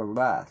deceitful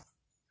lust,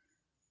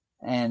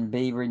 and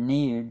be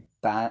renewed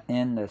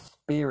in the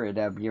spirit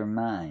of your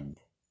mind,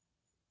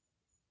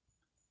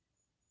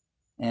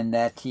 and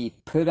that ye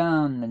put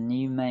on the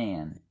new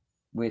man,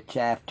 which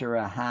after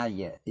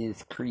Ahaya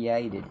is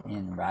created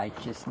in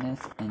righteousness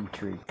and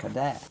true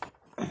Kadash.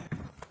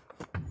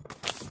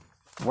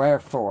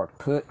 Wherefore,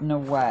 putting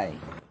away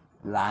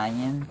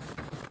lying,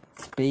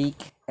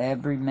 speak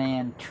every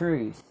man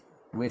truth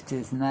with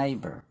his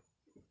neighbor,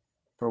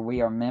 for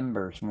we are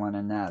members one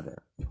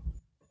another.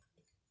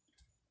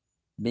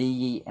 Be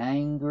ye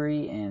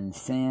angry and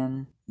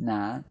sin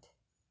not,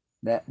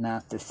 let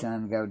not the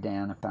sun go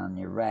down upon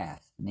your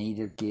wrath,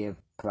 neither give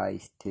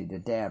place to the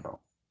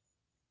devil.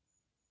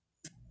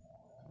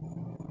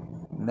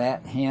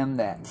 Let him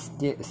that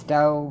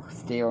stole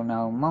steal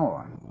no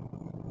more,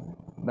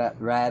 but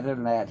rather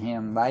let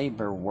him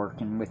labor,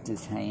 working with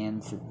his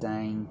hands the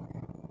thing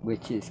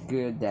which is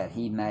good, that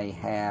he may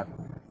have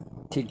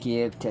to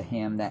give to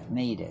him that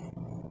needeth.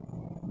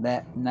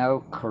 Let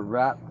no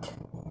corrupt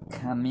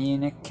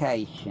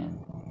communication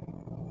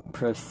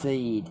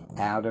proceed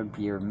out of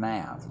your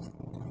mouth,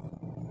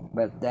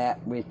 but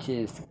that which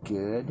is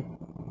good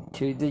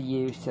to the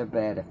use of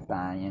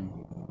edifying,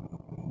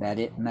 that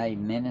it may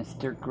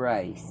minister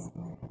grace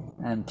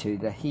unto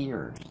the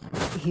hearers.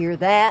 Hear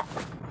that?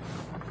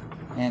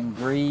 And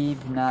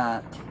grieve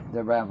not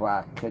the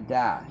Ruach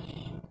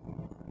Kadash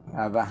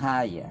of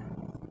Ahaya,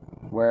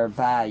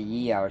 whereby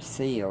ye are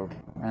sealed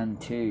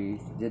unto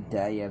the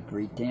day of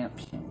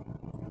redemption.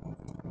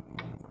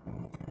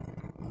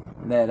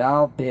 Let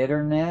all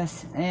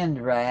bitterness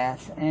and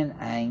wrath and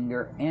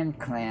anger and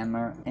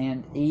clamor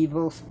and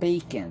evil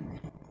speaking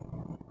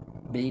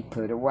be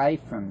put away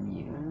from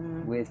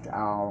you with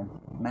all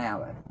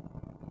malice.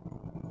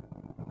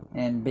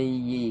 And be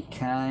ye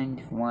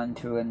kind one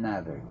to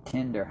another,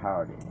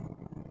 tender-hearted,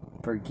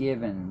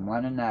 forgiving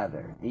one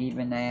another,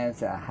 even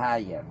as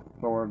Ahiah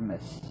for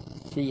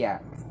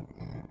Mashiach's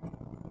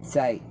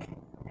sake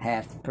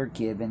hath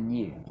forgiven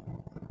you.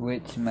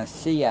 Which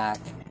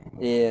Mashiach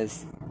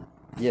is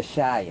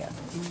Yeshua.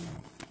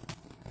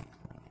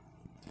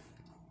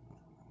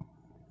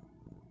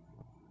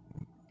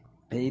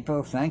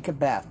 People, think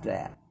about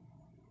that.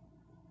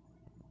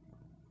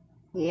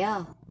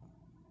 Yeah.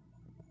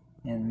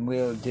 And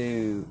we'll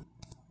do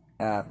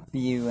a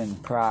few in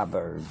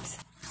Proverbs.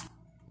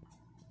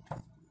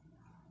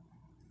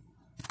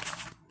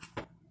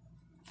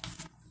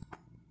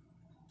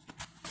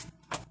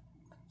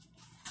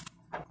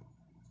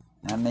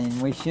 I mean,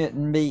 we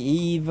shouldn't be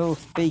evil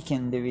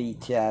speaking to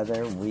each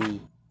other.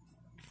 We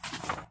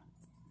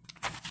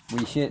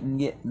shouldn't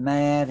get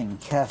mad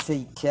and cuss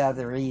each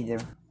other either.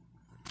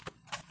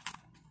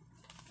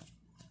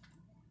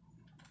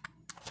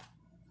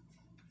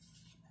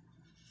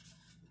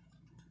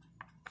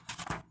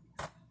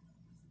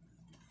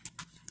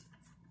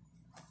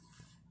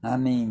 I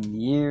mean,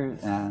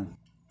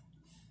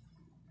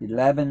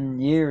 11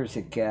 years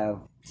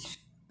ago,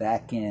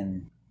 back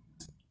in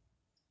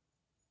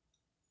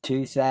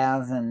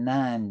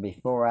 2009,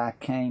 before I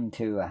came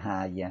to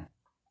Ahiah,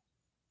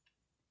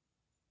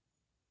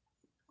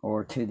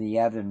 or to the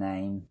other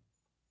name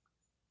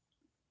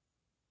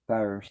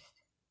first,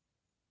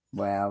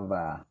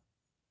 well,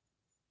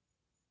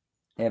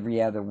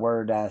 every other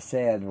word I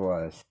said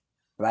was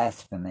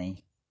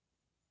blasphemy.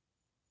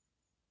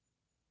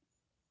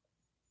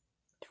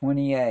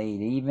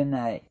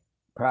 28,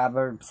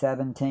 Proverbs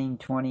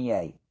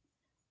 17:28.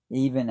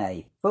 Even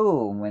a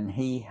fool, when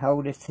he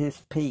holdeth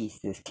his peace,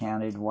 is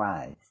counted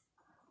wise,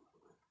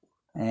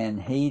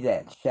 and he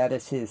that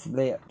shutteth his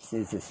lips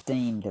is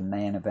esteemed a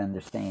man of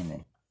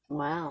understanding.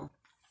 Wow.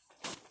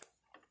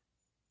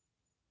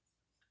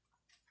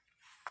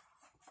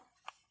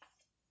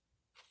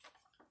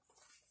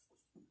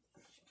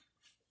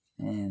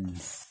 And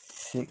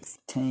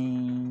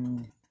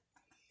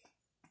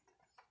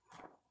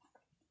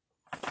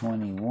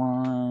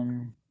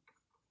 16:21.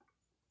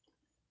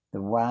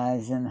 The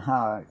wise in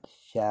heart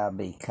shall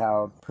be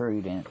called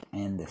prudent,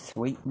 and the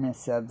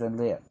sweetness of the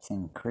lips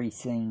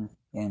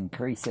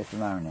increaseth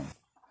learning.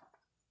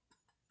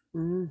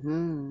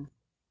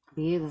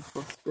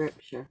 Beautiful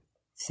scripture.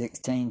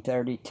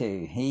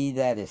 16:32. He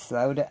that is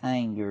slow to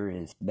anger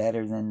is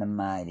better than the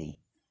mighty,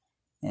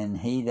 and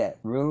he that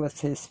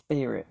ruleth his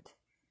spirit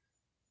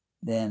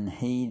than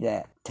he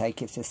that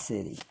taketh a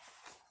city.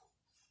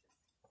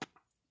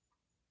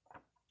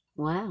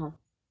 Wow.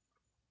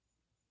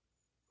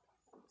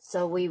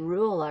 So we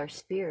rule our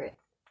spirit.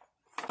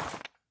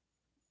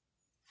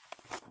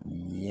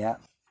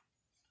 Yep.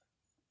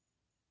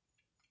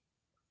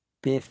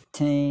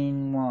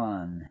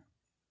 15:1.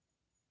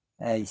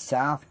 A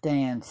soft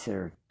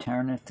answer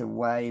turneth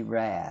away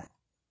wrath,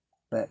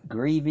 but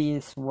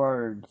grievous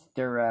words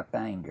stir up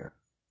anger.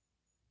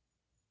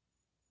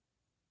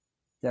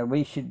 So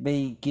we should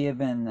be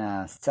given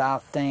a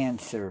soft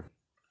answer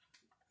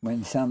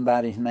when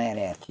somebody's mad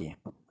at you.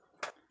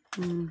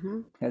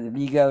 Because if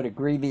you go to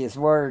grievous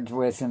words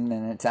with them,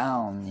 then it's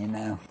on,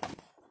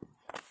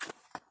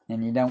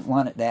 And you don't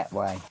want it that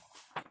way.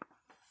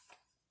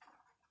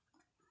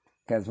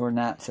 Because we're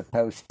not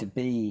supposed to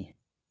be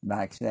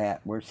like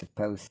that. We're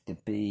supposed to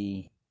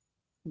be...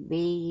 Be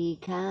ye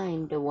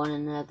kind to one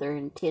another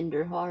and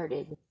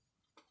tender-hearted,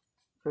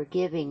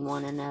 forgiving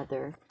one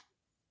another,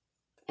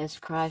 as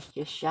Christ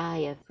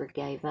Yeshua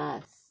forgave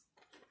us.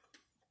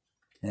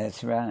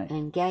 That's right.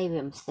 And gave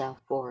himself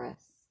for us.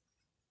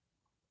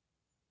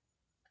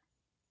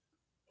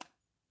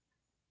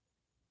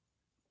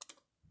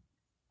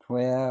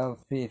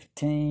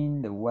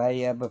 12:15. The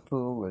way of a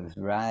fool is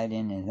right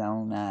in his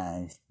own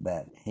eyes,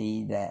 but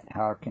he that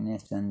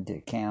hearkeneth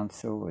unto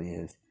counsel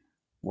is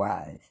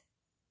wise.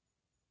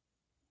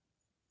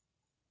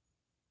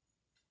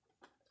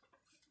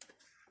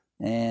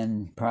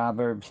 And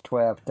Proverbs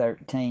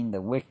 12:13.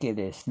 The wicked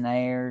is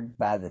snared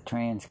by the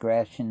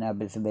transgression of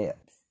his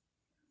lips,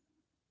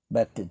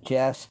 but the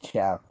just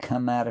shall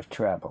come out of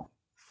trouble.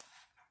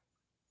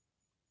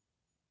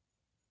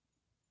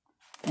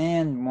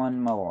 And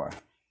one more.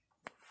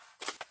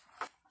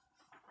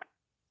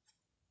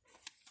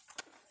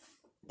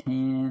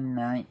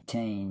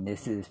 10:19.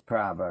 This is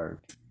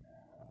Proverbs.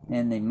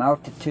 In the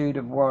multitude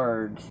of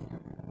words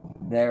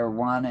there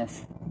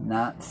wanteth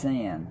not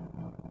sin,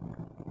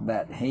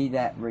 but he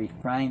that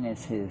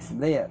refraineth his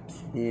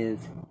lips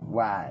is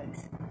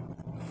wise.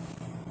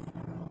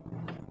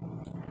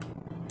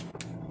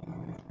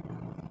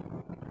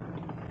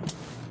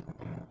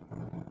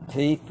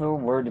 People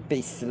were to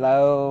be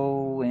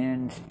slow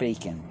in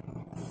speaking,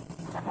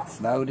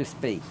 slow to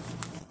speak.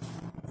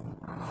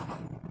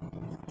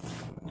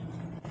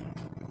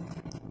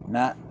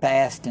 Not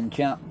fast and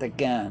jump the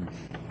gun.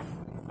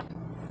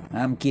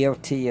 I'm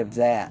guilty of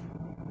that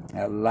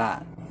a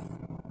lot.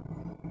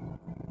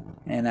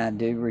 And I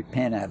do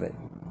repent of it.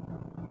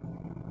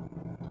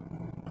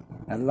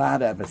 A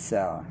lot of us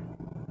are.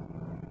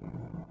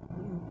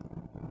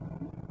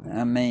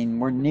 I mean,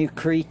 we're new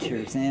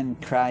creatures in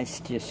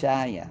Christ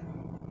Yeshua.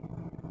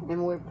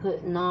 And we're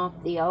putting off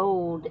the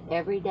old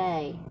every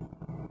day.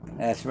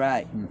 That's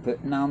right, and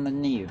putting on the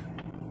new.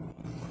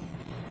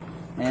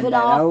 And Put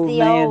that off old the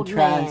man old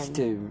tries man.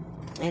 to,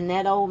 And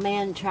that old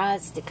man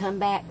tries to come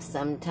back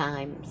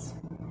sometimes.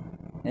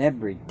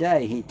 every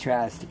day he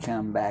tries to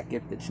come back.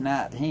 If it's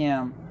not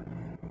him,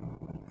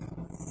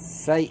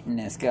 Satan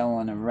is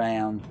going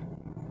around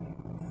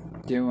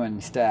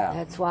doing stuff.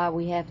 That's why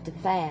we have to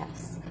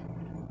fast.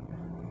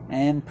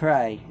 And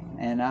pray.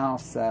 And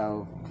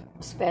also,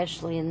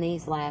 Especially in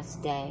these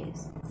last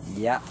days.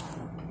 yep.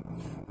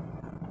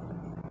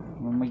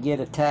 When we get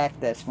attacked,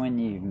 that's when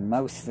you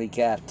mostly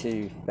got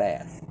to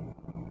fast.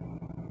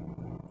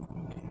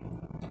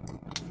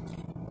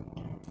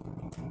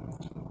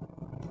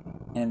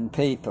 And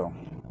people,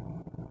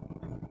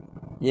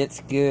 it's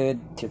good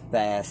to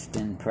fast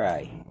and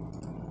pray.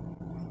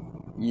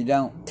 You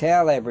don't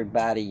tell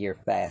everybody you're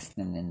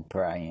fasting and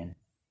praying.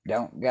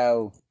 Don't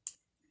go,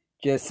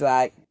 just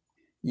like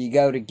you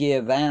go to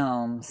give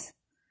alms,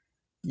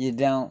 you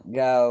don't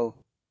go,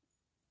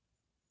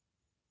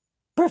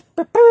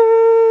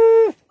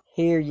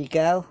 here you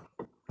go.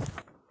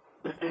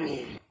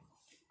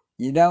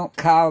 You don't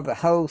call the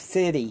whole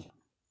city.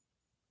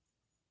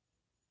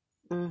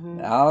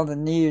 Mm-hmm. All the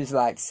news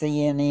like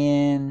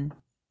CNN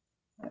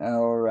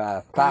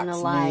or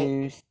Fox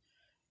News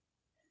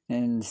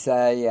and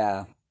say,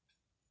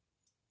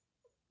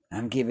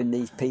 I'm giving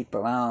these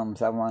people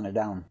alms. I want it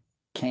on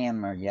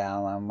camera,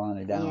 y'all. I want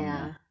it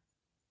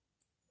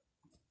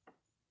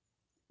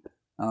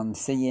on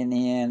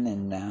CNN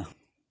and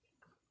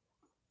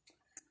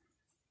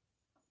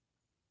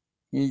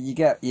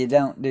you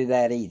don't do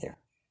that either.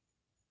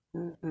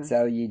 Mm-mm.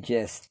 So you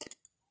just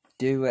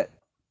do it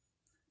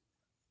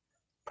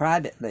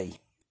privately.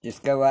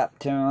 Just go up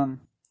to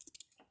them,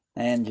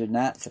 and you're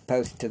not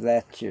supposed to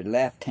let your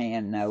left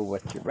hand know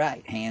what your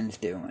right hand's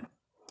doing.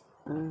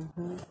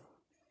 Mm-hmm.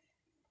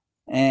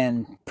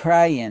 And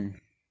praying,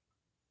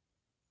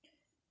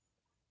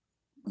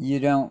 you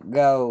don't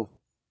go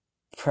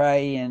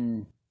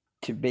praying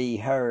to be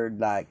heard,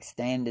 like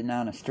standing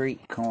on a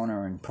street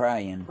corner and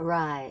praying.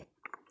 Right.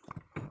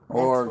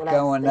 Or That's what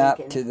going I was up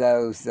thinking. to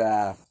those,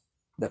 the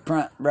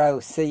front row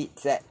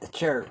seats at the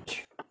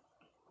church.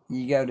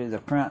 You go to the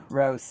front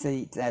row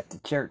seats at the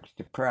church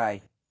to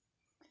pray.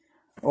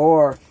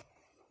 Or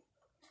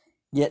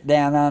get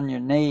down on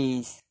your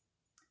knees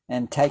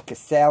and take a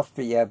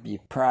selfie of you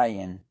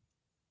praying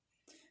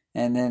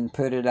and then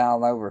put it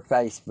all over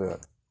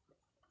Facebook.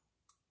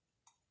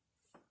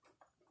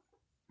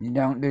 You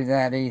don't do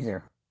that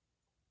either.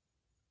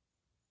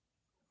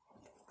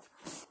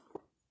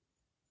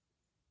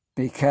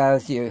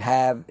 Because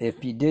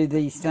if you do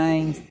these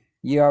things,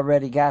 you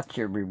already got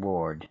your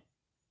reward.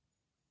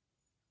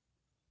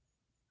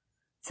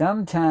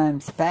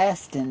 Sometimes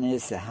fasting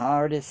is the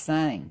hardest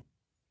thing.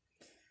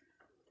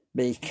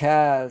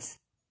 Because,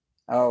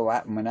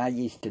 when I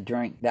used to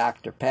drink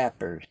Dr.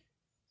 Peppers,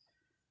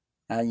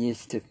 I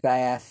used to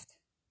fast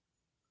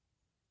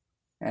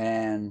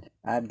and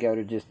I'd go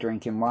to just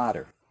drinking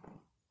water.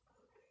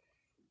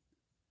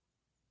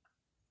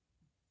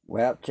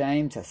 Well,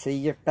 James, I see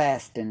you're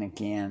fasting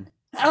again.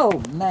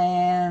 Oh,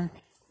 man,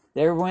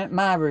 there went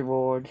my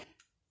reward.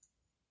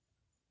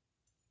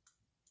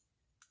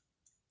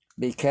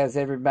 Because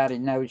everybody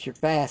knows you're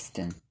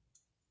fasting.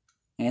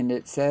 And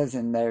it says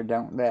in there,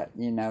 don't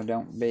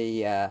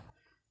be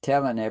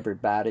telling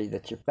everybody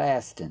that you're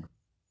fasting.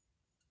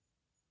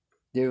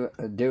 Do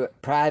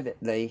it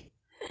privately,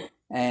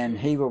 and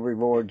he will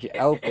reward you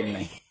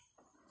openly.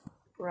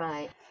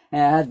 Right.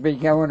 And I'd be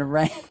going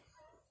around.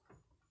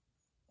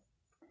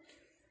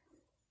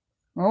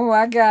 Oh,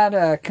 I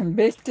got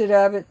convicted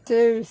of it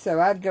too, so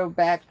I'd go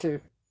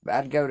to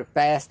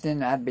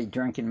fasting. I'd be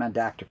drinking my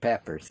Dr.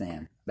 Peppers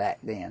back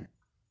then.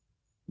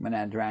 When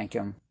I drank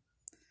them,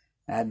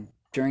 I'd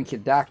drink a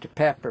Dr.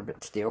 Pepper,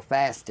 but still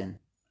fasting.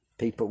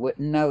 People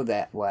wouldn't know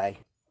that way.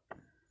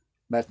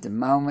 But the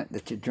moment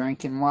that you're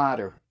drinking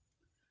water,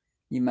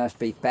 you must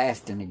be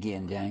fasting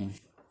again,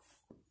 James.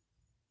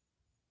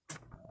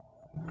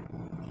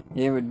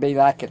 It would be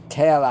like a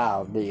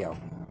tell-all deal.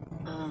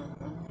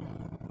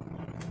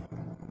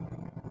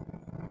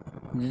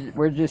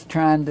 We're just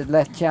trying to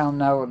let y'all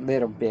know a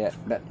little bit.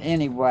 But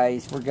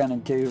anyways, we're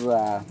going to do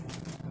a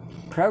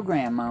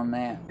program on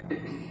that.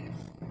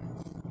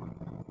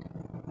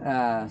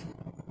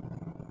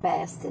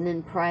 Fasting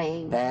and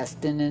praying.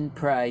 Fasting and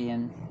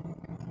praying.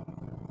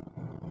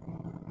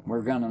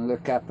 We're going to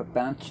look up a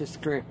bunch of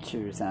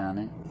scriptures on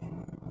it.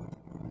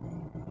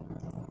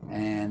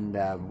 And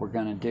we're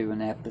going to do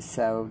an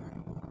episode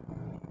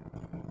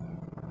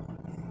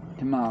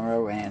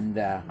tomorrow. And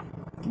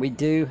we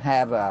do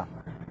have a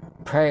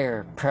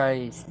prayer,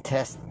 praise,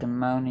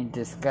 testimony,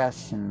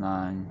 discussion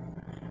line.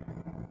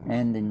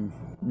 And the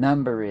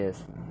number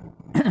is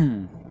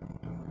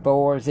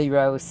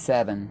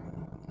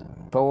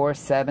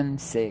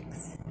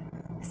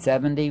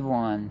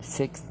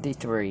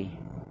 407-476-7163.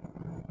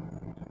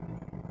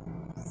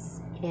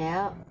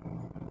 Yeah.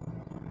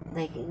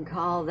 They can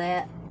call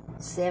that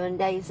 7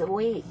 days a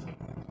week,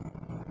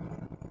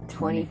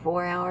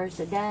 24 hours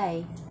a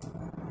day.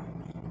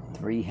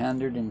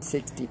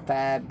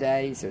 365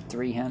 days or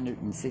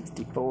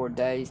 364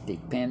 days,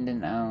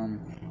 depending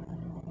on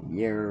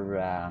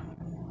your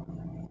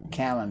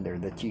calendar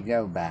that you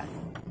go by.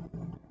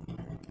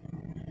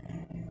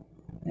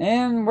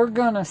 And we're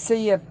going to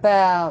see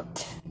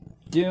about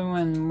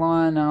doing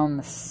one on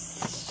the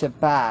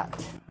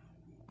Shabbat.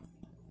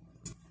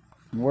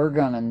 We're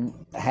going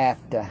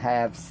to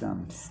have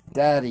some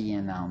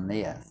studying on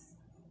this.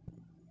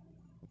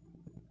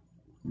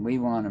 We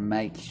want to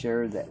make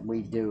sure that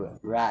we do it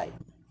right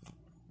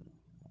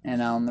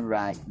and on the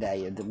right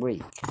day of the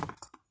week.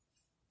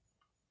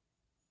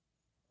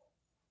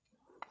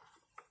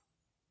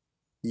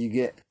 You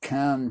get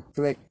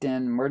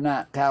conflicting. We're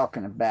not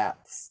talking about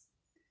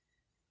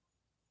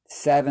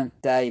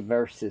seventh day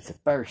versus the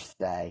first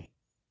day.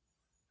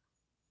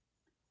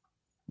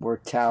 We're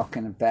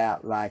talking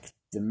about like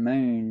the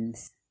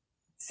moon's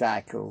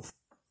cycles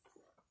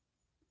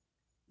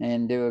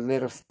and do a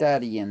little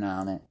studying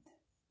on it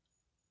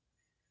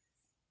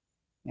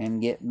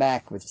and get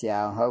back with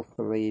y'all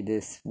hopefully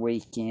this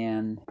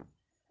weekend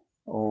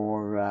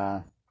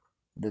or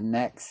the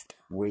next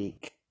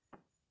week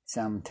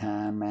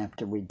sometime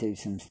after we do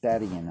some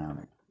studying on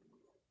it.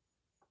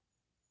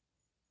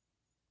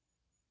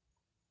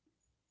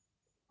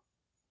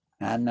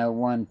 I know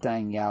one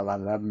thing, y'all, I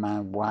love my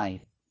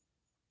wife.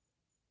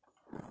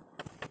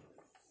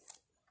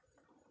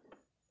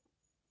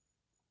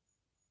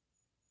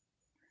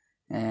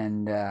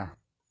 And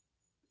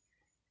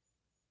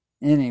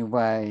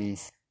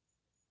anyways,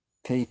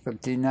 people,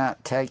 do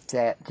not take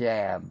that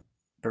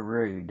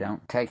jab-a-roo.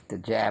 Don't take the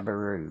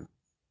jab-a-roo.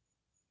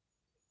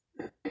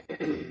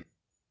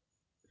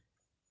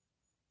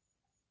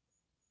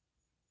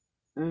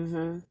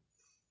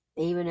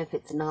 Even if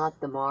it's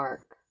not the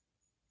mark,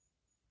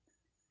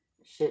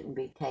 shouldn't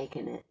be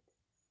taking it.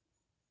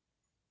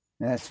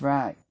 That's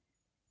right.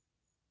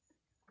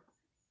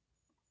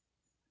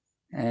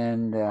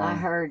 And I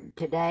heard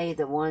today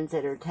the ones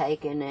that are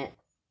taking it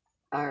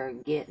are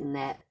getting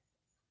that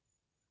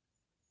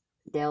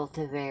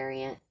Delta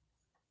variant.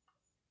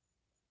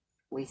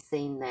 We've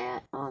seen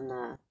that on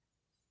the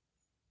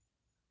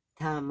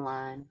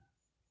timeline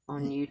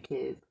on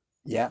YouTube.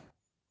 Yep.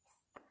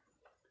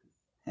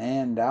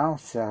 And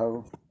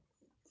also,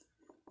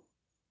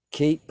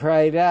 keep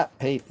prayed up,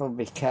 people,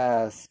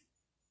 because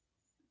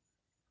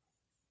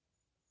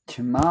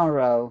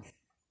tomorrow,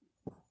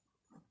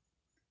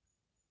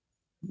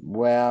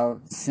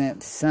 well,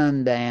 since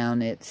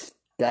sundown, it's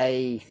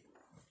day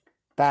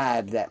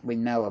 5 that we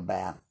know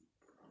about.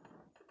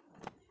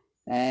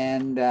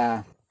 And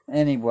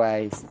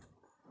anyways,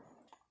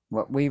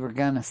 what we were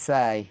going to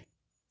say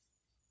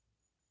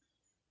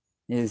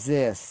is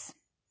this.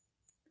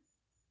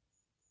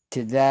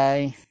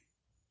 Today,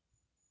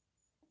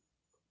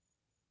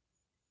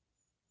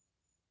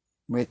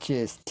 which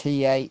is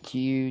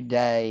THU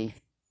Day,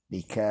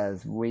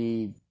 because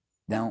we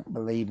don't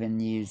believe in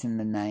using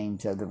the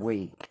names of the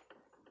week.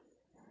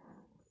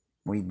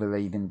 We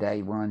believe in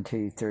day 1,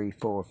 2, 3,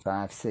 4,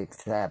 5, 6,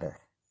 Sabbath.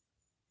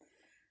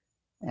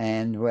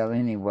 And, well,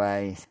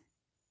 anyways,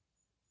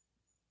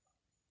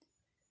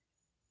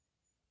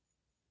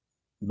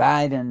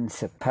 Biden's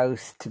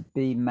supposed to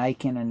be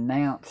making an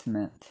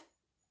announcement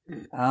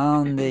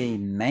on the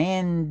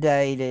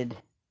mandated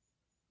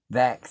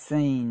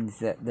vaccines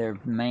that they're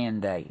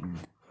mandating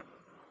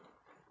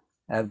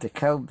of the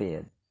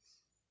COVID.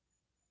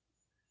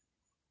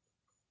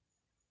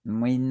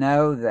 And we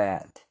know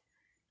that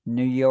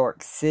New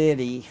York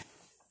City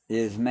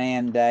is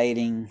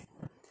mandating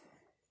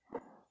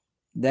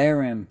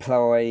their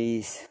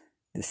employees,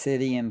 the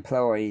city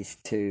employees,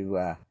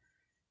 to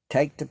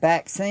take the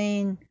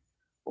vaccine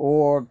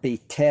or be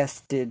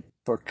tested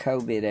for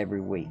COVID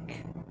every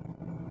week.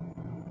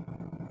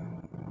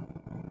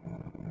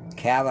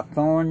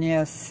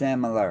 California,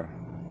 similar.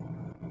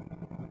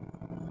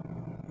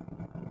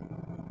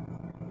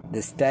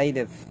 The state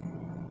of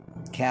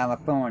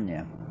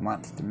California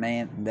wants to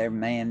they're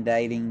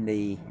mandating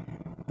the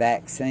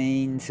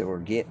vaccines or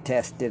get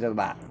tested a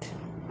lot.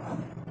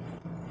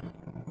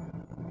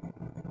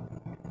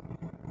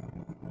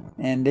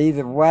 And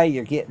either way,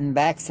 you're getting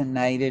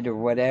vaccinated or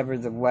whatever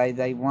the way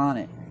they want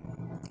it.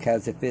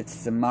 Because if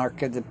it's the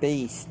mark of the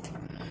beast,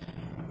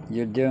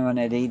 you're doing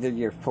it either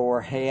your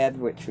forehead,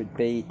 which would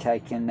be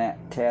taking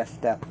that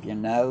test up your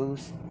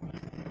nose,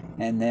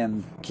 and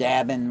then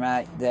jabbing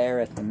right there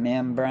at the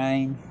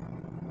membrane,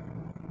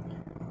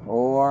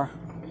 or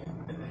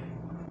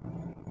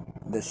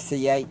the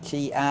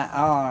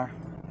CHEIR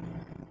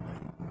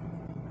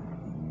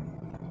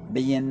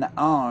being the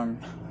arm,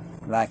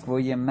 like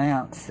William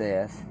Mount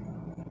says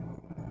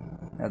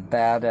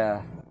about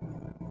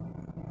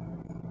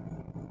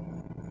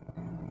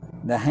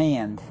the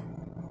hand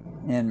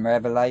in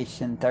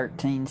Revelation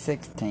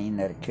 13:16,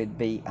 that it could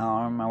be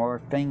arm or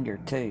finger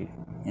too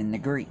in the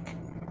Greek,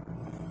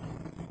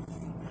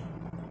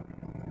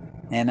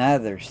 and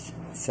others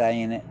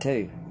saying it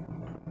too.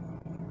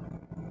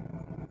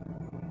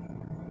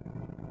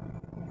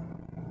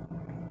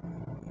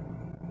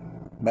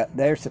 But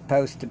they're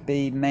supposed to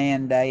be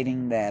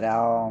mandating that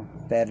all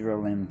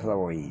federal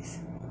employees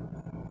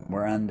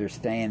were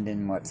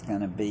understanding what's going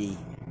to be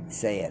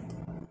said.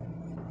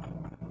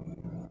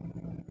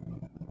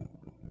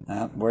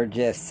 We're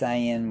just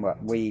saying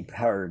what we've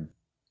heard.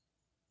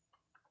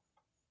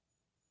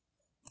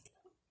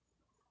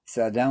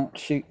 So don't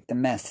shoot the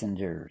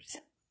messengers.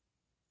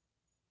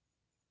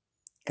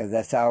 Because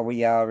that's all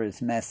we are,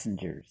 is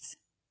messengers.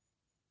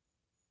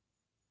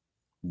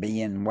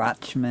 Being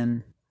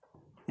watchmen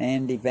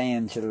and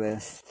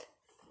evangelists.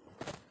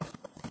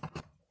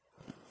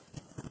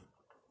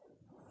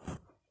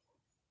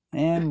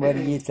 And what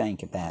do you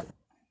think about it?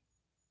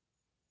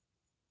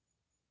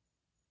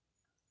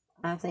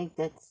 I think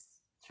that's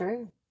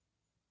true.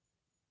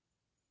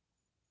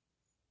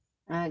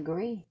 I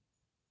agree.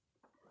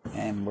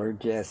 And we're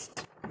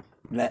just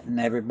letting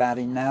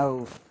everybody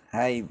know,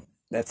 hey,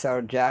 that's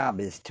our job,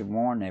 is to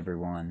warn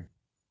everyone.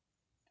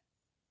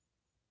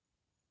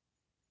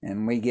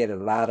 And we get a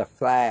lot of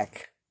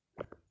flack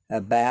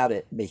about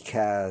it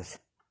because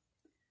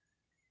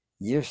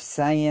you're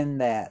saying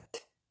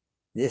that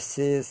this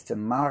is the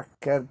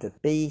mark of the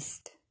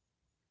beast.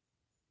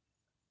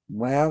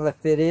 Well,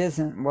 if it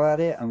isn't, what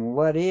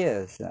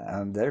is?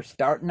 They're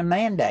starting to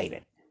mandate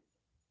it.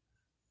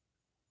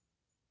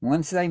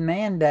 Once they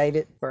mandate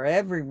it for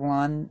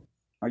everyone,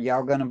 are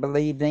y'all going to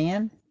believe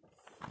then?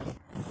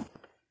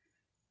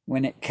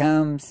 When it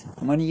comes,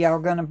 when are y'all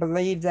going to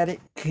believe that it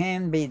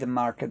can be the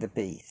mark of the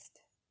beast?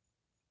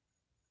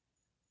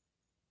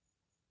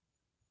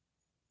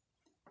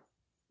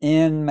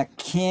 In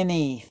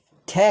McKinney,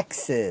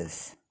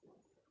 Texas,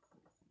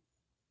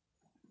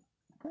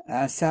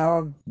 I saw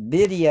a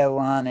video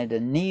on it, a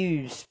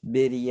news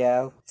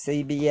video,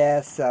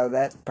 CBS, so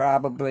that's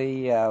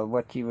probably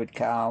what you would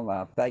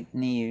call fake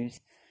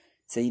news.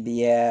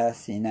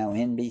 CBS,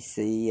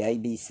 NBC,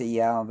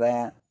 ABC, all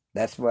that.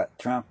 That's what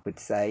Trump would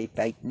say,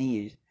 fake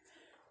news.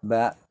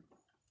 But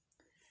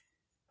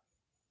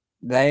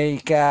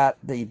they got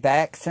the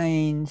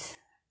vaccines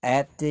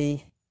at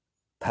the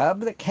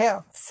public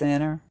health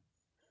center,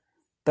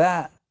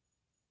 but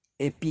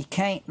if you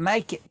can't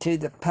make it to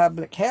the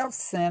public health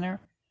center,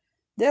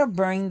 they'll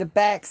bring the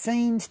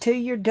vaccines to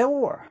your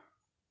door.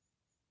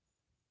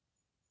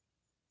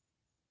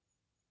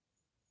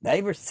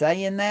 They were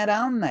saying that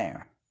on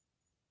there,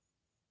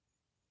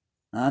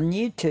 on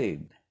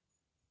YouTube.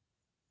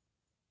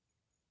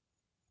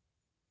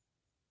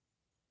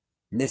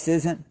 This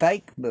isn't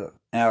Facebook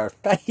or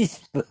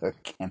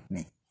Facebook.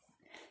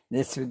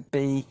 This would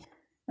be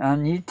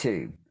on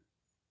YouTube.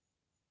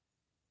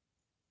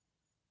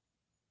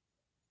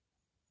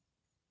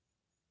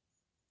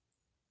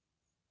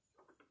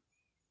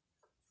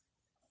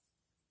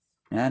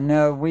 I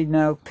know we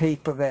know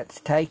people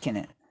that's taken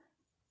it.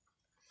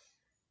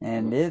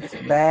 And it's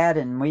bad,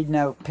 and we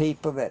know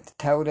people that's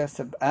told us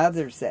of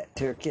others that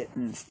took it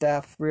and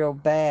stuff real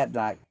bad,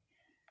 like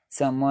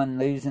someone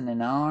losing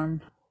an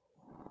arm.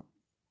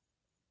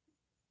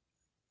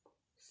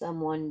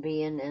 Someone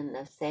being in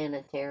the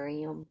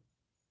sanitarium.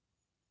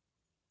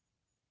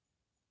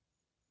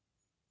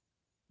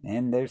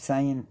 And they're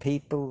saying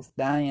people's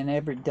dying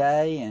every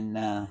day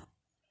and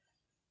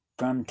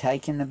from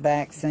taking the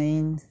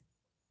vaccines.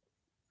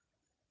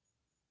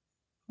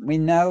 We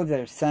know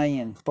they're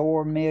saying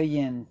 4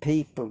 million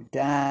people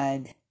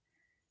died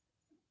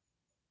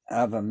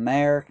of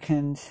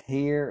Americans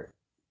here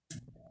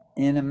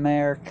in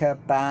America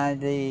by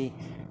the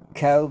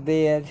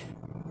COVID.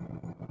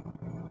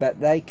 But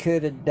they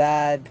could have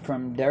died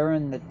from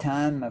during the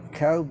time of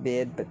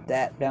COVID, but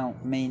that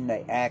don't mean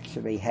they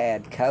actually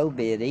had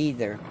COVID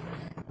either.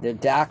 The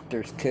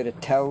doctors could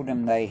have told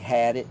them they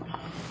had it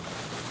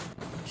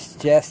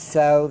just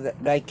so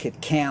that they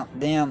could count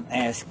them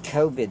as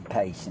COVID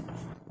patients.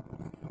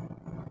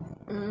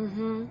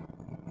 Mm-hmm.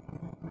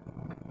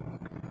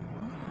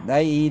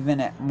 They even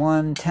at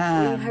one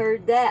time... We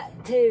heard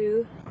that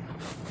too.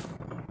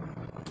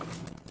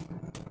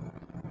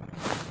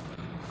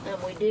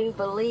 And we do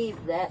believe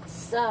that's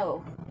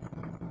so.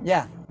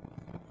 Yeah.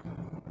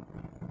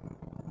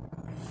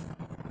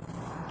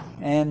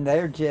 And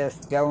they're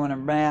just going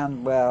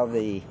around, well,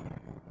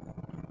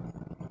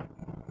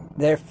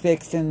 they're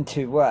fixing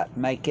to what?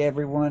 Make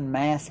everyone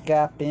mask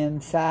up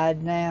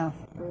inside now?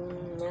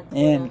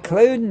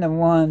 Including the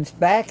ones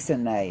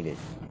vaccinated.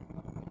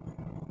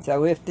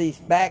 So if these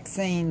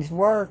vaccines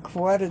work,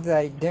 what are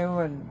they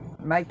doing?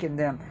 Making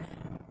them,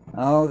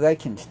 they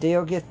can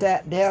still get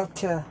that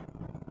Delta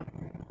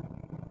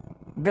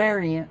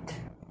variant.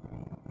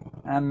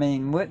 I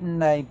mean, wouldn't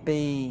they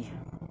be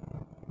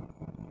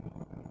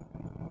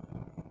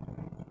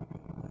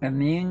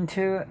immune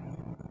to it?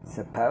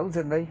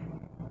 Supposedly.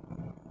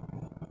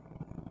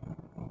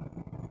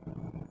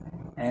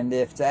 And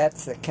if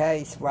that's the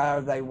case, why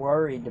are they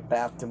worried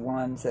about the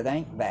ones that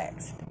ain't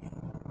vaxxed?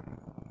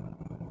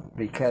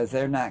 Because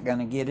they're not going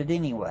to get it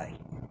anyway.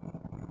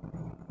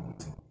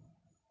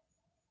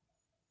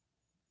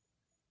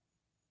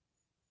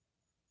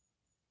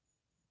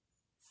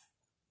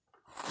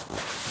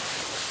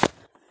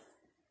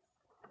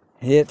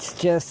 It's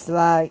just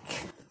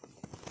like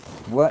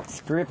what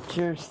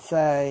scriptures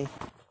say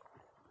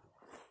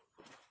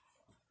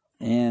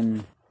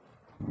in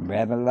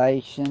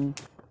Revelation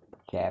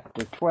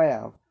chapter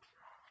 12.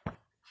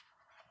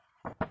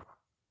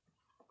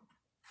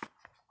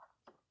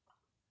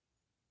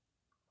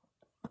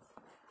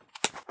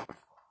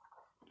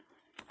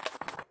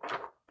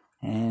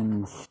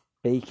 And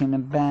speaking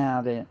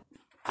about it,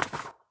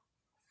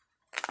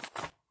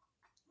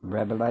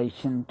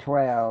 Revelation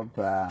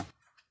 12,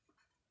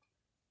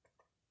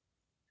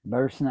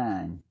 verse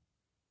 9.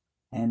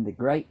 And the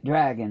great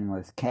dragon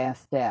was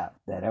cast out,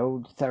 that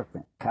old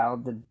serpent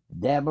called the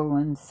devil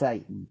and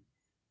Satan,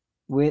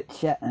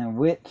 which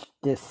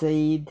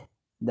deceived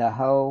the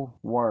whole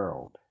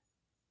world.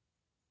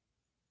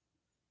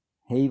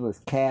 He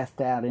was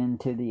cast out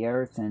into the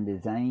earth, and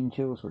his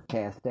angels were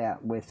cast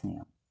out with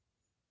him.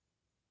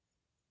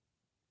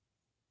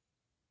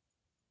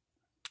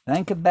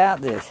 Think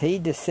about this. He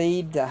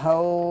deceived the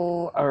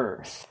whole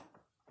earth.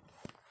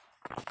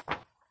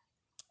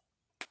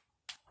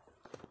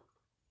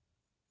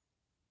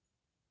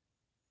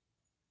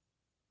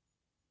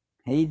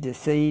 He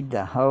deceived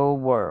the whole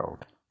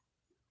world.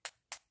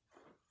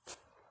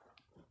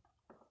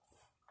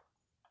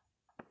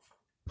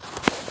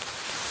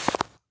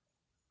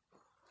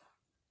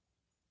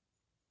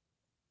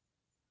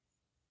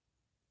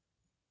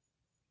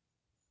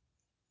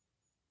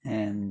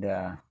 And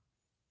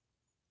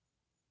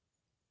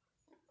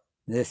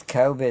this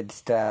COVID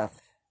stuff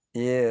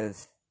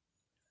is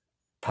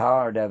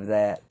part of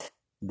that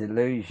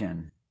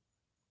delusion.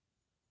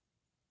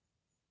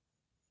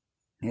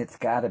 It's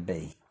got to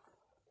be.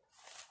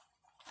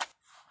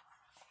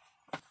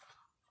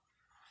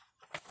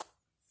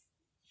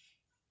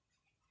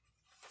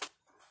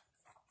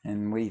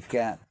 And we've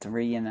got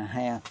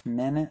 3.5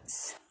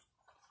 minutes.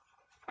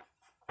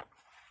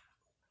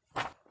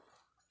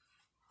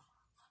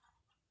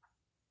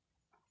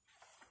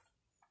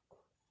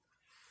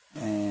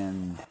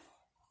 And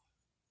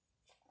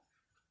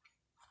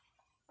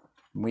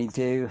we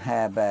do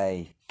have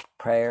a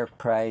prayer,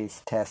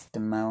 praise,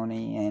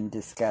 testimony, and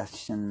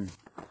discussion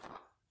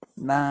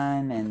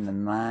line, and the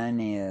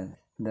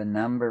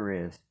number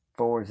is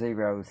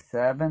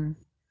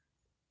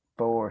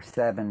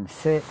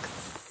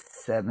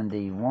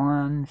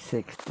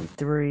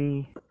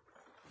 407-476-7163.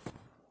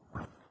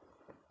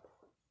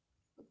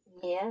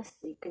 Yes,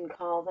 you can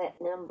call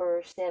that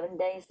number 7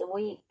 days a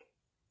week,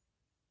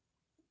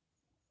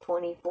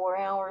 24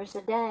 hours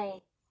a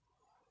day.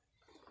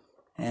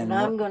 And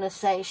I'm going to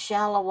say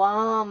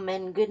shalom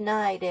and good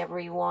night,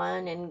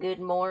 everyone, and good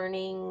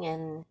morning,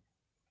 and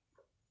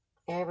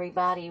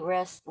everybody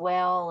rest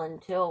well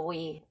until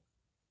we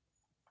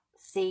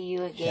see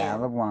you again.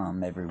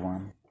 Shalom,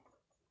 everyone.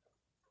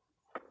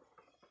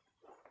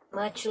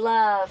 Much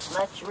love,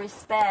 much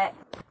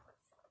respect.